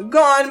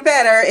gone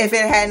better if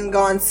it hadn't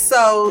gone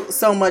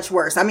so much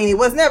worse. I mean, it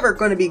was never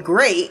going to be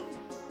great,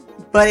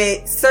 but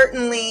it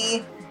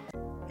certainly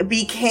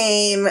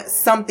became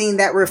something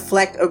that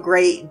reflect a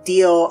great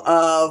deal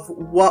of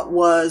what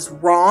was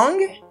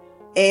wrong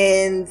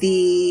in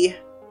the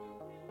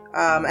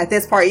at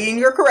this part. And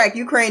you're correct,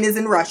 Ukraine is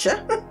in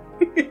Russia.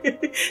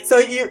 So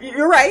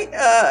you're right,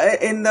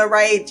 in the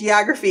right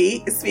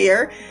geography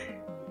sphere,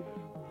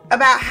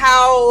 about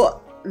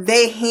how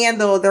they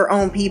handle their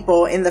own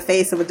people in the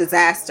face of a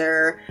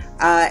disaster,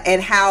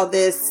 and how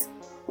this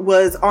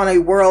was on a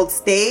world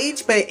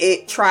stage, but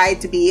it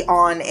tried to be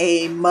on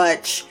a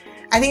much,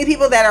 I think the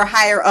people that are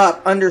higher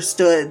up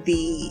understood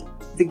the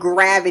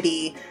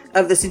gravity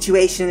of the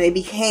situation. It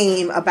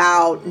became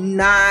about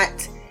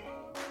not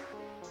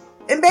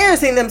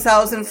embarrassing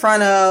themselves in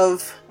front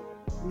of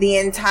the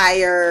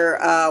entire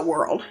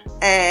world.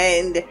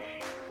 And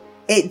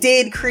it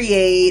did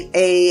create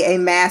a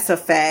mass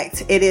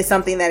effect. It is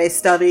something that is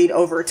studied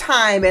over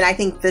time. And I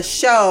think the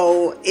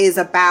show is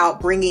about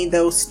bringing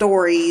those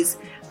stories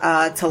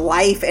to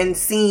life and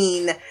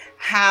seeing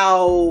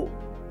how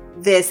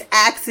this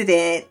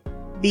accident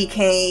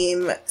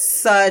became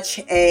such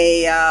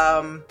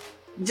a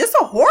just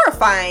a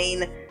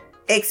horrifying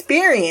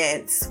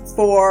experience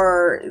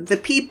for the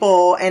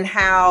people, and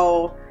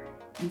how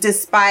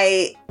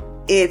despite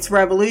its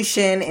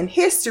revolution in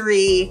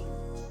history,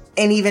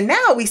 and even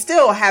now, we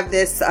still have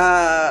this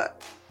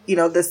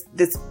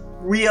this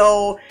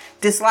real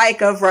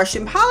dislike of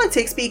Russian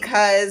politics,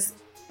 because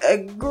a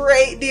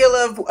great deal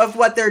of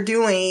what they're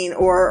doing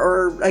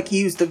or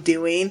accused of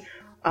doing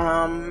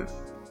aren't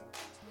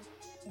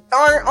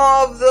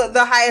of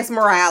the highest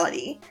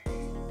morality.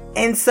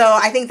 And so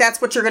I think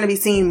that's what you're going to be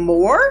seeing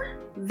more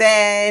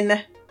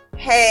than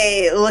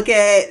hey, look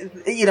at,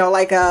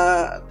 like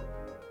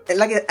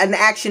an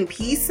action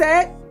piece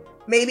set,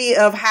 maybe,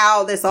 of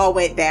how this all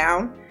went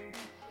down.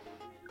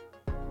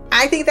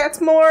 I think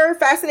that's more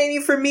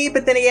fascinating for me,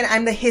 but then again,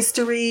 I'm the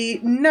history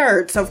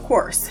nerd, so of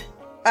course.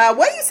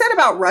 What you said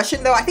about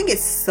Russian, though, I think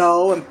is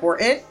so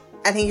important.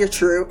 I think you're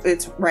true.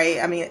 It's right.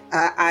 I mean,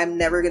 I'm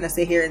never gonna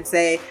sit here and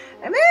say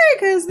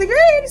America's the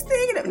greatest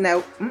thing.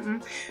 No,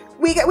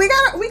 we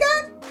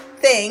got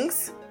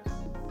things.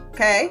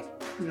 Okay,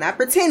 I'm not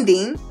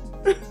pretending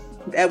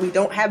that we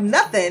don't have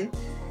nothing,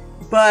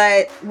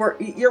 but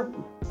you're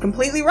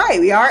completely right.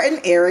 We are an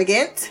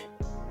arrogant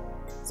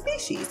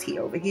species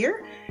over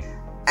here.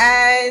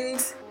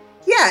 And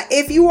yeah,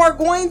 if you are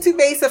going to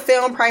base a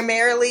film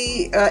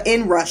primarily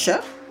in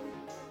Russia,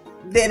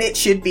 then it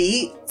should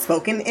be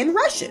spoken in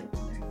Russian.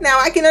 Now,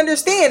 I can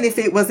understand if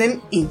it was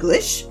in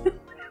English,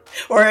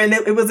 or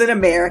it was in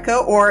America,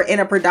 or in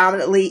a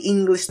predominantly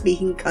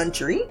English-speaking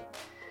country.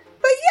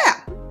 But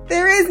yeah,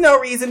 there is no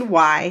reason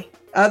why,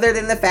 other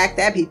than the fact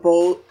that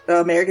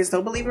Americans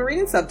don't believe in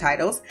reading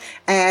subtitles.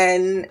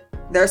 And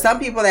there are some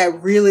people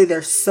that really,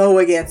 they're so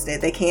against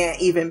it, they can't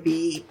even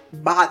be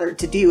bothered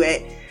to do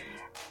it.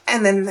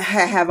 And then I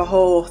have a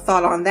whole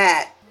thought on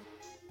that.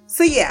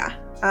 So yeah,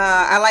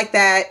 I like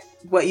that,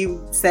 what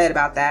you said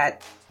about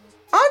that.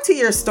 On to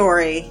your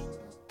story.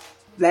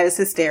 That is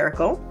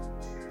hysterical.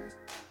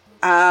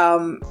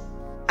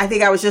 I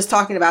think I was just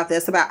talking about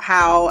this, about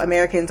how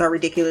Americans are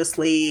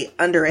ridiculously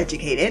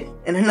undereducated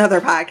in another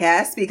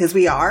podcast, because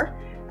we are.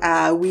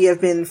 We have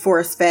been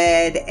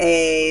force-fed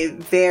a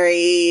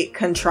very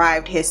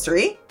contrived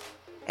history,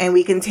 and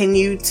we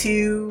continue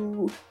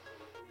to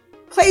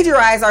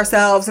plagiarize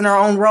ourselves in our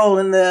own role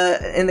in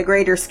the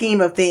greater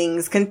scheme of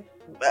things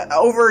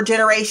over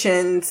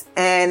generations.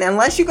 And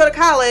unless you go to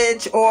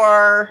college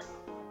or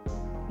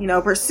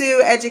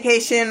pursue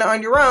education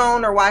on your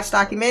own, or watch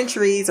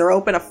documentaries, or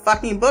open a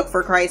fucking book,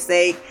 for Christ's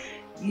sake,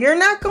 you're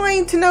not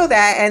going to know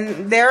that.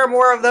 And there are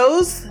more of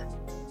those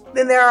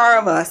than there are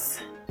of us.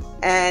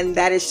 And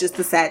that is just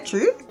the sad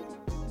truth.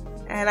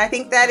 And I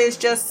think that is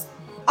just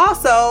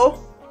also,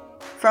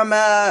 from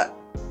a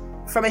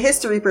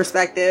history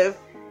perspective,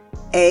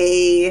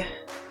 a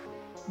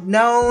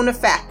known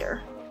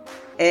factor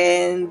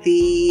in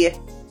the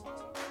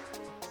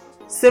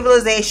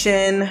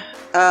civilization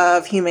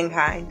of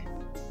humankind.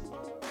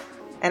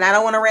 And I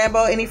don't want to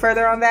ramble any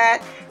further on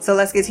that, so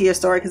let's get to your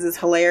story, because it's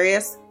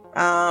hilarious.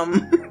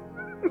 I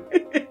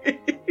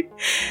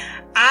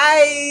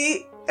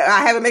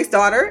have a mixed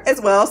daughter as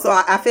well, so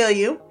I feel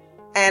you.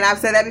 And I've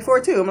said that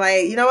before too. I'm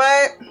like, you know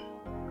what?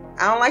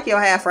 I don't like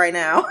your half right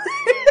now.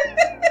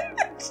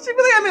 She be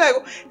looking at me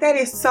like, that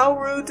is so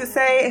rude to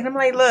say. And I'm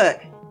like,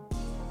 look.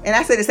 And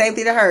I said the same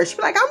thing to her. She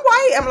be like, I'm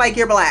white. I'm like,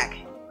 you're black.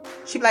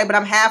 She be like, but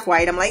I'm half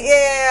white. I'm like,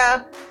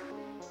 yeah.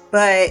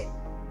 But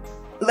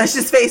let's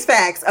just face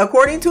facts.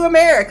 According to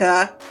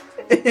America,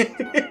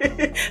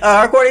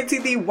 according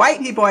to the white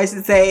people, I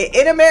should say,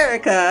 in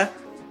America,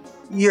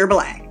 you're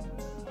black.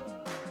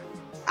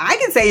 I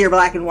can say you're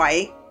black and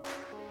white.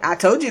 I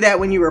told you that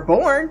when you were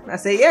born. I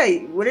say,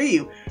 yeah, what are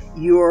you?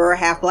 You're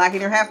half black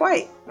and you're half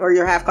white. Or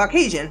you're half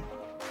Caucasian.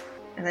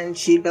 And then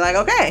she'd be like,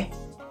 okay.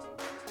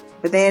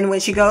 But then when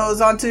she goes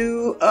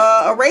onto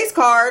a race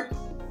card,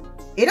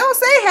 it don't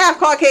say half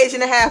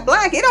Caucasian and half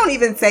black. It don't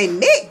even say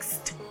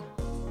mixed.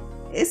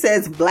 It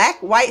says black,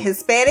 white,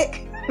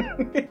 Hispanic,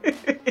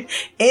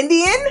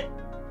 Indian,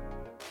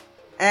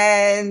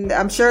 and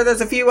I'm sure there's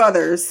a few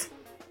others.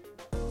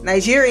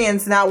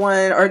 Nigerian's not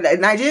one, or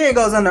Nigerian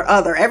goes under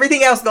other.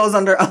 Everything else goes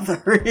under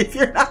other. If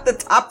you're not the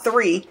top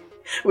 3,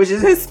 which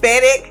is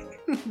Hispanic,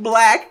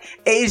 black,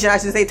 Asian, I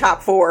should say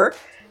top 4,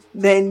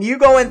 then you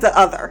go into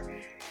other.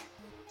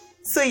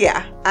 So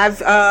yeah, I've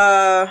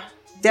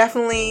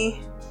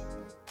definitely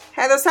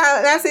had those times.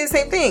 And I say the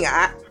same thing.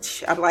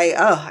 I'm like,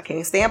 oh, I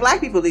can't stand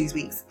black people these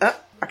weeks.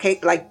 I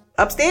can't, like,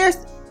 upstairs.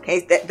 Okay,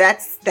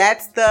 that's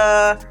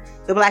the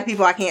black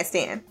people I can't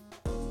stand.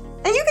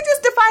 And you can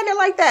just define it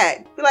like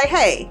that. Be like,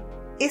 hey,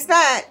 it's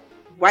not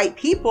white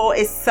people,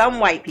 it's some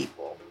white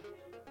people.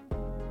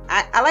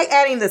 I like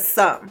adding the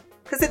some,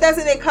 because it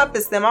doesn't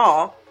encompass them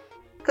all.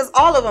 Because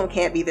all of them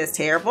can't be this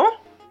terrible.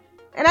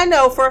 And I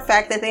know for a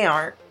fact that they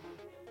aren't.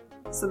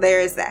 So there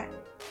is that.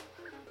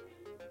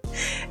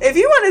 If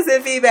you want to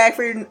send feedback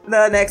for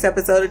the next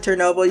episode of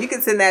Chernobyl, you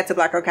can send that to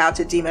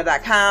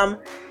blackgirlcouch@gmail.com.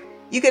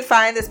 You can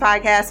find this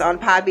podcast on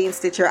Podbean,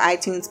 Stitcher,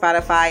 iTunes,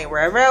 Spotify, and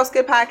wherever else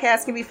good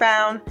podcasts can be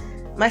found.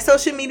 My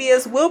social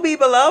medias will be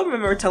below.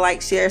 Remember to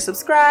like, share,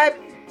 subscribe.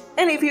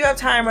 And if you have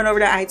time, run over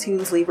to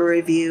iTunes, leave a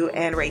review,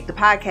 and rate the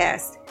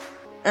podcast.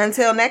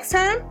 Until next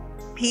time,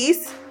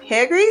 peace,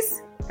 hair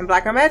grease, and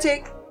black girl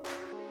magic.